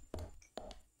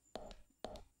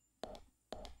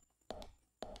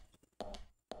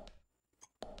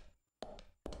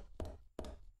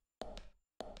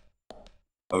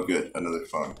 Oh good, another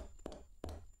phone.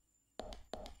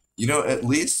 You know, at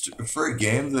least for a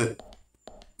game that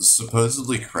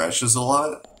supposedly crashes a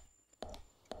lot,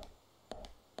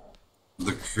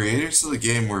 the creators of the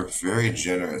game were very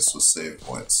generous with save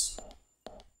points.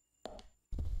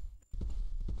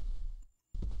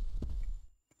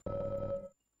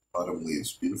 Autumn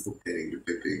leaves, beautiful painting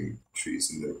depicting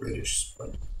trees in their reddish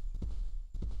splendor.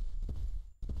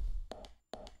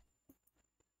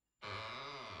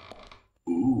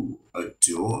 Ooh, a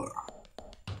door.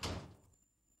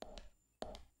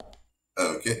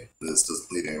 Okay, this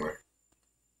doesn't lead anywhere.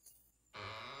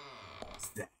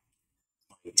 My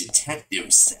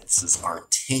detective senses are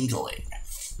tingling.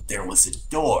 There was a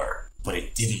door, but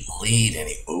it didn't lead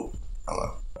any. Oh,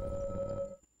 hello.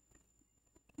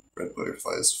 Red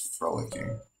butterflies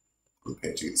frolicking. The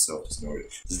painting itself is nowhere.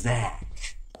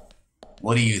 Zach,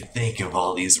 what do you think of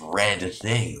all these red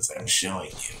things I'm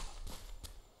showing you?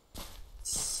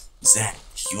 Zach,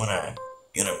 you wanna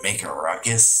make a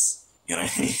ruckus? You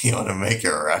wanna make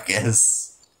a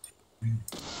ruckus?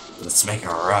 Let's make a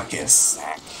ruckus,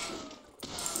 Zach.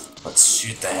 Let's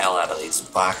shoot the hell out of these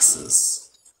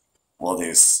boxes. Well,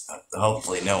 there's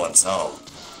hopefully no one's home.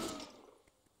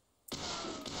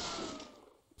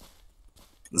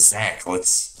 Zach,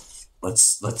 let's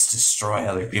destroy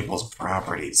other people's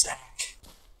property, Zach.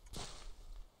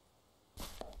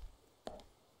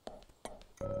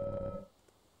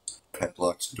 Pet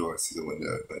blocks the door through the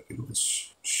window, but people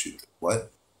just shoot.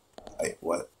 What?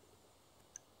 What?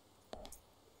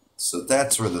 So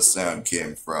that's where the sound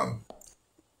came from.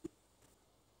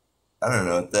 I don't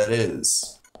know what that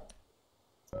is.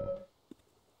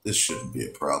 This shouldn't be a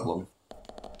problem.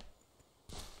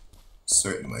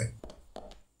 Certainly.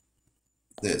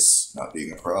 This not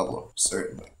being a problem,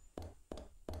 certainly.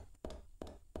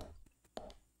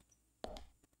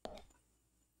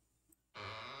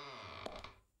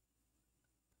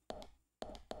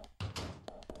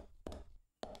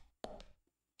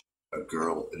 A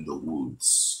girl in the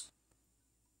woods.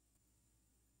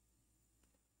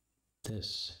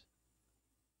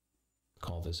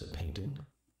 Call this a painting?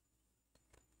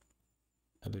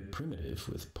 A bit primitive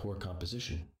with poor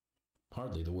composition.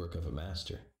 Hardly the work of a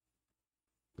master.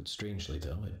 But strangely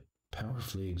though, it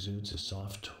powerfully exudes a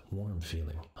soft, warm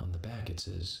feeling. On the back it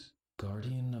says,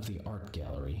 Guardian of the Art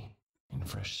Gallery, in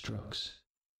fresh strokes.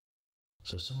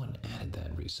 So someone added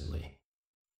that recently.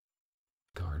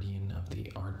 Guardian of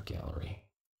the Art Gallery.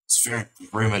 It's very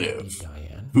primitive.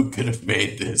 Diane. Who could have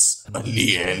made this? A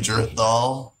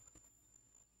Neanderthal?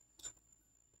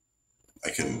 I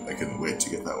couldn't wait to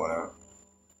get that one out.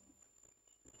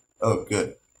 Oh,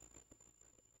 good.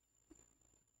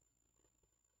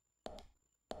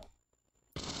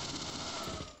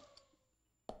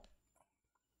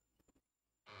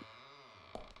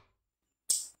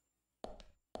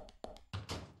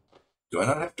 Do I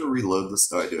not have to reload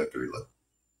this? Oh, I do have to reload.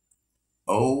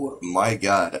 Oh my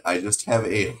god, I just have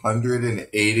a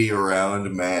 180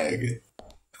 round mag.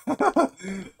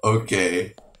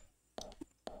 Okay.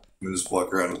 I'm gonna just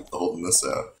walk around holding this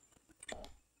out.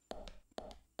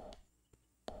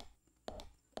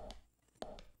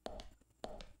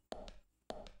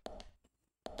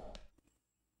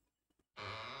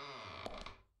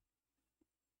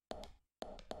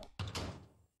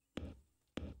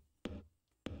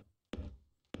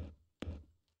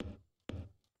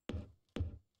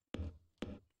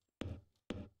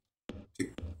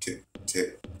 Tick, tick,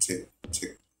 tick, tick,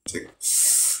 tick, tick.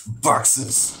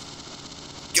 Boxes!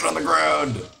 Get on the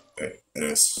ground! Okay,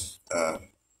 anyways, can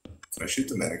I shoot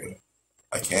the mannequin?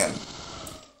 I can.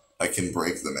 I can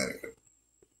break the mannequin.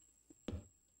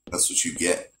 That's what you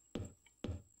get.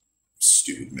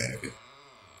 Stupid mannequin.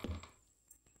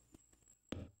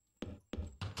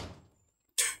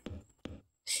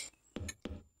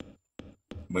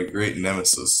 My great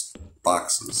nemesis,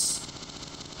 boxes.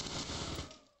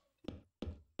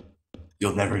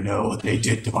 You'll never know what they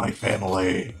did to my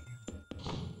family.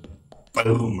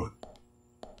 Boom.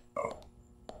 Oh.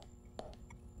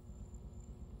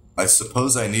 I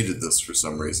suppose I needed this for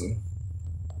some reason.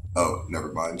 Oh,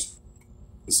 never mind.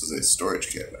 This is a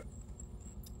storage cabinet.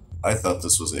 I thought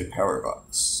this was a power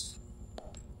box.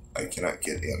 I cannot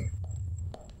get in.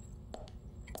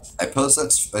 I suppose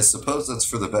that's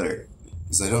for the better,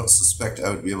 because I don't suspect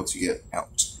I would be able to get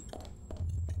out.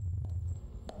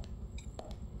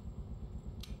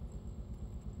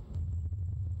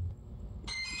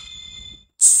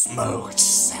 Smoked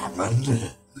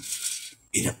salmon?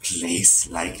 In a place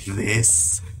like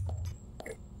this?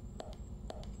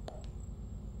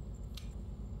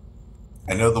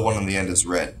 I know the one on the end is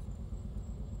red.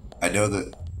 I know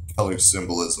that color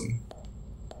symbolism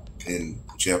in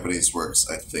Japanese works,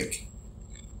 I think.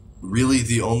 Really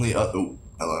the only oh,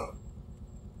 hello.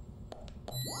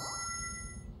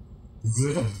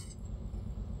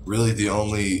 Really the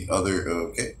only other,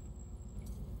 okay.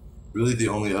 Really the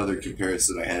only other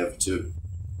comparison I have to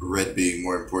red being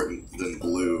more important than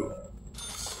blue.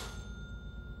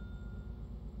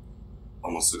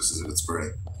 Almost looks as if it's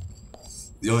burning.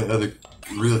 The only other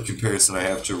real comparison I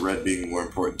have to red being more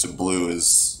important to blue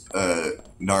is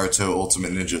Naruto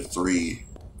Ultimate Ninja 3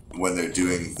 when they're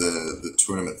doing the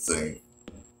tournament thing.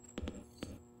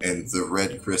 And the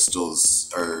red crystals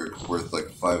are worth like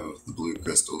 5 of the blue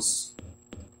crystals.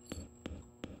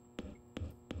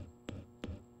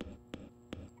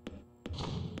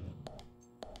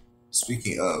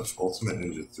 Speaking of, Ultimate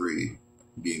Ninja 3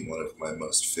 being one of my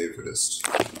most favoritist.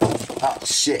 Oh,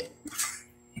 shit.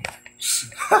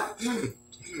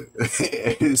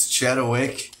 Is Chad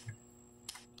awake?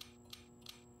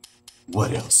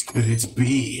 What else could it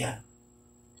be?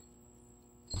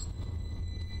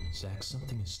 Zach,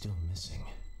 something is still missing.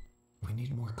 We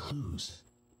need more clues.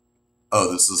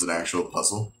 Oh, this is an actual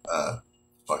puzzle?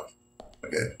 Fuck.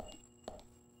 Okay.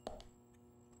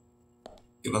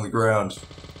 Get on the ground.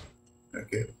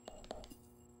 Okay.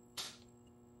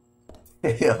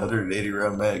 Hey, 180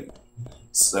 round mag.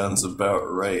 Sounds about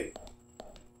right.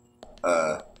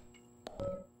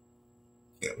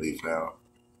 Can't leave now.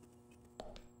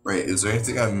 Right, is there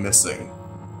anything I'm missing?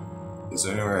 Is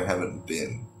there anywhere I haven't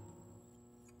been?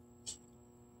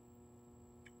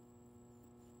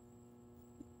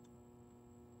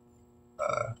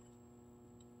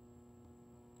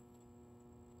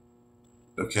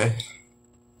 Okay.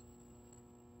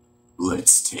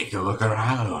 Let's take a look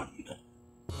around.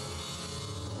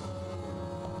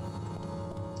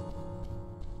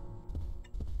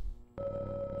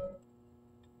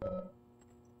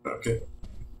 Okay.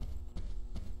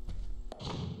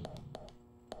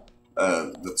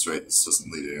 That's right, this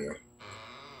doesn't lead anywhere.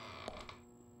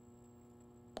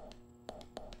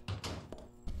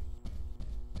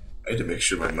 I need to make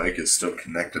sure my mic is still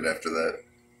connected after that.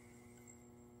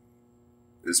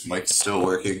 Is mic still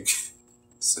working?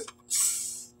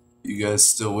 You guys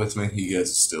still with me? You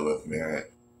guys are still with me, alright.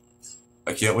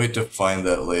 I can't wait to find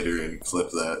that later and clip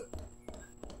that.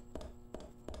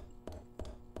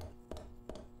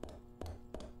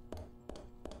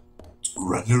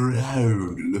 run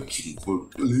around looking for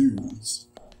clues.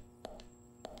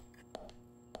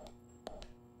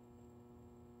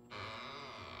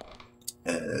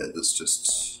 This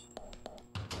just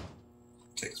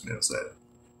takes me outside.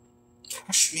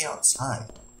 Cash me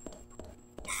outside.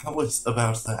 How was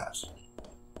about that?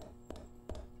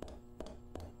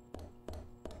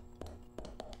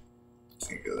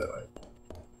 Can't go that way.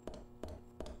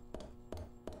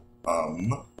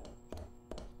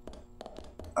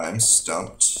 I'm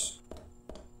stumped.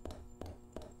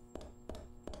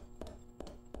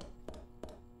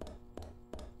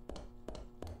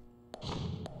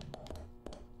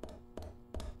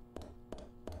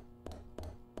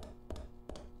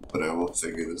 But I will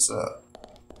figure this out.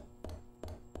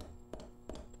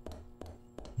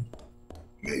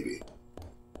 Maybe.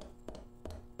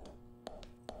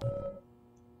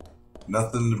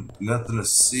 Nothing to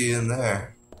see in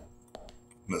there.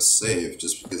 I'm gonna save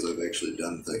just because I've actually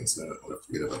done things and I don't want to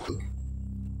forget about them.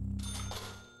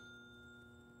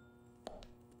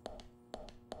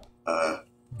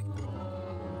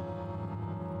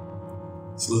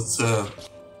 So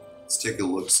let's take a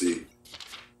look-see.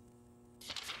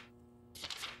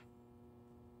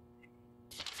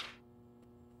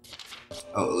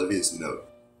 Oh, Olivia's note.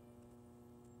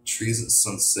 Trees at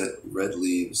sunset, red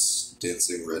leaves,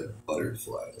 dancing red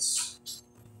butterflies.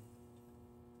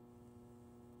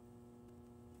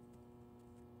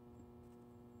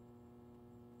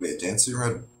 Wait, dancing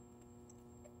red...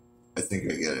 I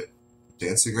think I get it.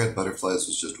 Dancing red butterflies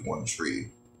was just one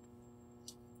tree.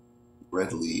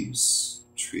 Red leaves,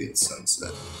 tree at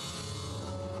sunset.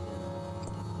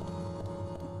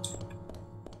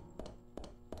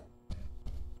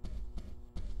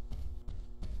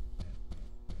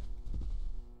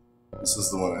 This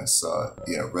is the one I saw.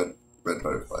 Yeah, red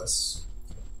butterflies.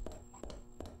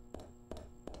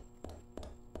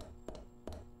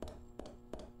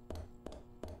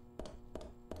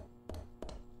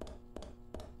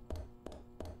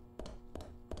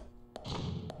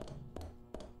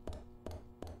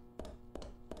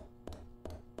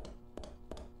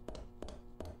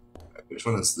 Which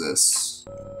one is this?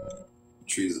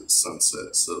 Trees at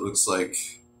sunset. So it looks like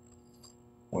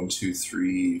 1, 2,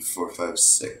 3, 4, 5,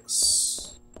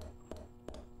 6.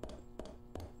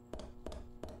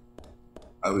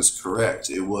 I was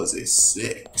correct. It was a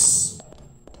 6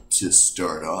 to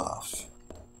start off.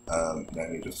 I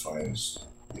need to find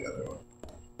the other one.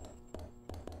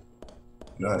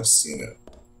 No, I've seen it.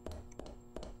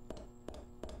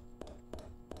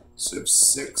 So if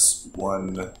 6,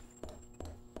 1.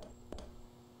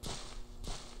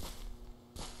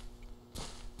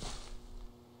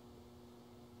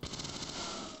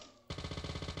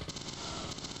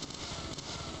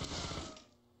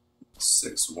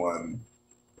 One.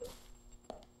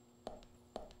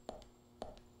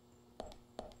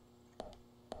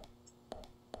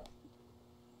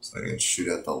 So I can shoot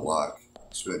at the lock.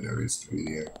 So I had no reason to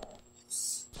be here.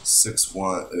 6,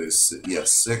 1. Yeah,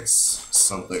 6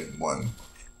 something 1.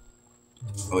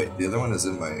 Oh wait, the other one is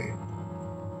in my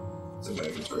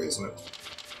inventory, isn't it?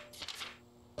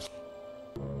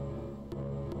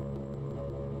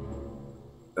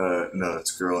 No,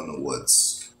 it's Girl in the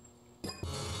Woods.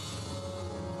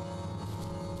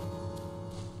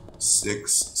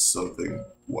 6 something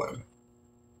 1.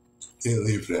 Can't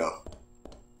leave now.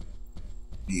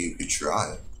 You could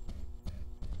try.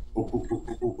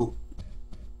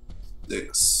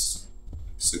 6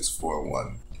 6 4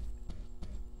 1.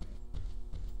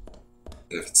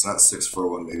 And if it's not 6 4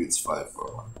 1, maybe it's 5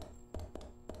 4 1.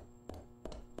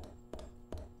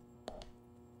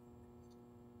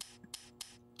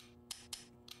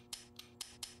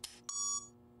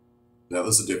 That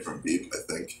was a different beep, I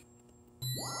think.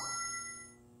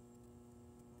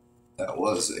 That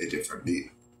was a different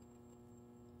beat.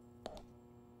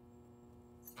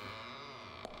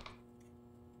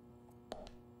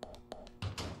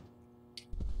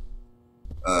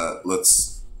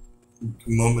 Let's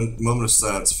moment of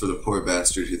silence for the poor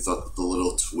bastard who thought that the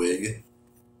little twig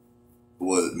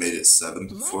made it 7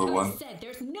 4 1. Like I said,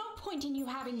 there's no point in you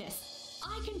having this.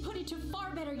 I can put it to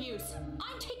far better use.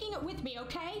 I'm taking it with me,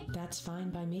 okay? That's fine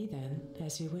by me then,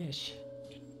 as you wish.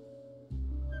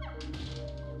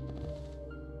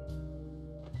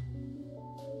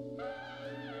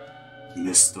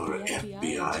 Mr. The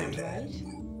FBI agent, man.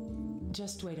 right?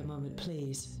 Just wait a moment,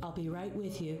 please. I'll be right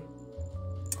with you.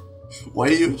 Why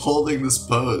are you holding this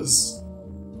pose?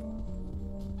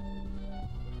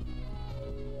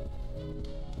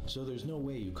 So there's no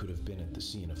way you could have been at the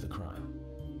scene of the crime.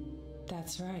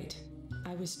 That's right.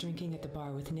 I was drinking at the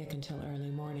bar with Nick until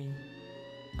early morning.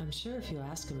 I'm sure if you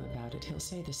ask him about it, he'll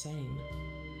say the same.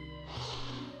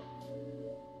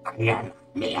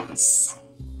 Yes.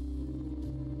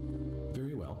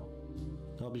 Very well.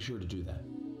 I'll be sure to do that.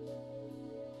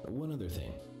 One other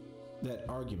thing. That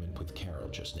argument with Carol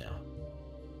just now.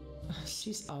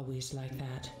 She's always like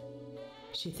that.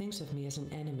 She thinks of me as an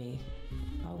enemy,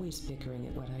 always bickering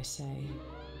at what I say.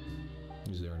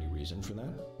 Is there any reason for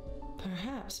that?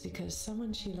 Perhaps because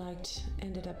someone she liked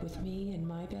ended up with me in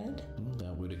my bed?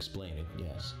 That would explain it,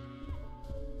 yes.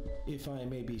 If I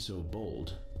may be so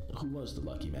bold, who was the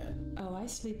lucky man? Oh, I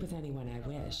sleep with anyone I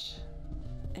wish.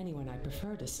 Anyone I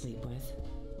prefer to sleep with.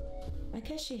 I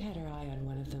guess she had her eye on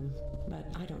one of them, but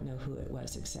I don't know who it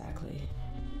was exactly.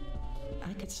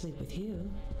 I could sleep with you,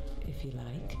 if you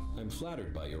like. I'm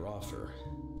flattered by your offer,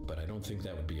 but I don't think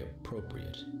that would be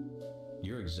appropriate.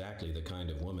 You're exactly the kind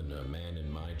of woman a man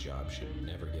in my job should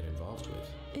never get involved with.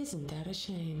 Isn't that a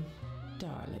shame,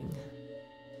 darling?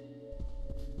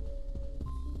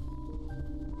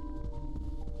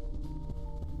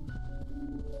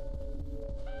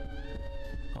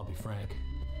 I'll be frank.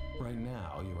 Right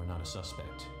now, you are not a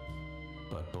suspect.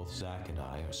 But both Zach and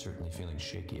I are certainly feeling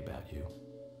shaky about you.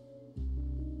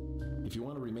 If you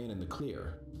want to remain in the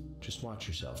clear, just watch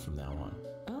yourself from now on.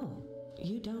 Oh,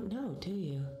 you don't know, do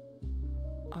you?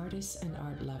 Artists and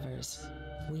art lovers,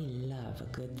 we love a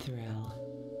good thrill.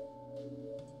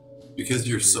 Because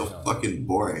you're so fucking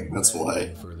boring, that's I have why.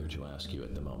 nothing further to ask you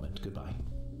at the moment. Goodbye.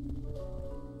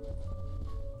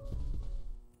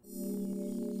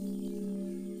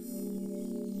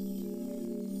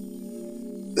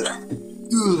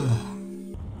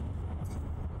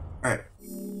 Alright.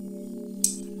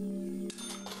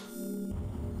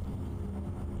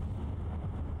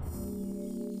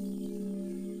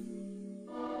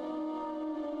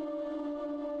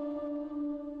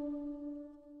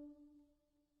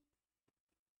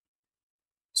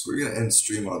 So we're gonna end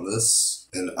stream on this,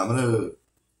 and I'm gonna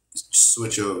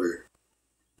switch over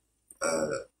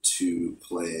to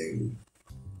playing.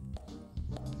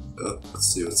 Oh, let's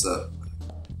see what's up.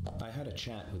 I had a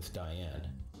chat with Diane.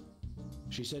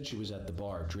 She said she was at the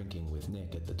bar drinking with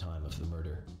Nick at the time of the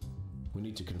murder. We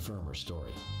need to confirm her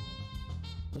story.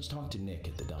 Let's talk to Nick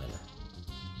at the diner.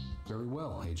 Very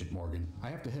well, Agent Morgan. I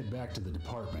have to head back to the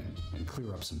department and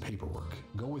clear up some paperwork.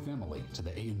 Go with Emily to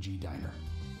the A&G diner.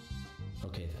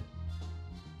 Okay then.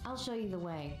 I'll show you the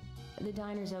way. The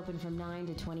diner's open from 9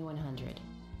 to 2100.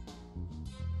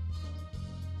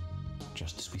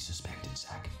 Just as we suspected,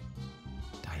 Zach.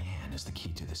 Diane is the key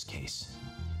to this case.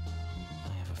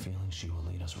 I have a feeling she will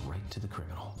lead us right to the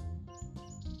criminal.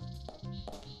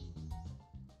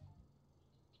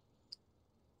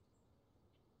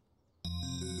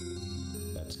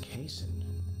 That's Kaysen.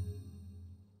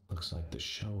 Looks like the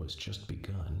show has just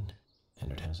begun,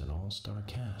 and it has an all-star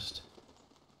cast.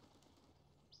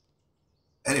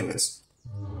 Anyways,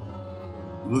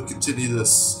 we'll continue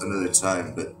this another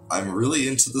time, but I'm really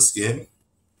into this game.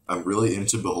 I'm really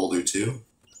into Beholder 2.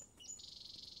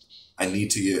 I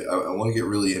want to get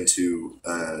really into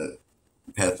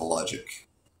Pathologic.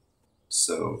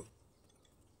 So,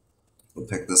 we'll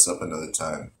pick this up another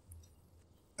time,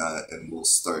 and we'll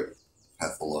start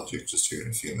Pathologic just here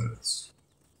in a few minutes.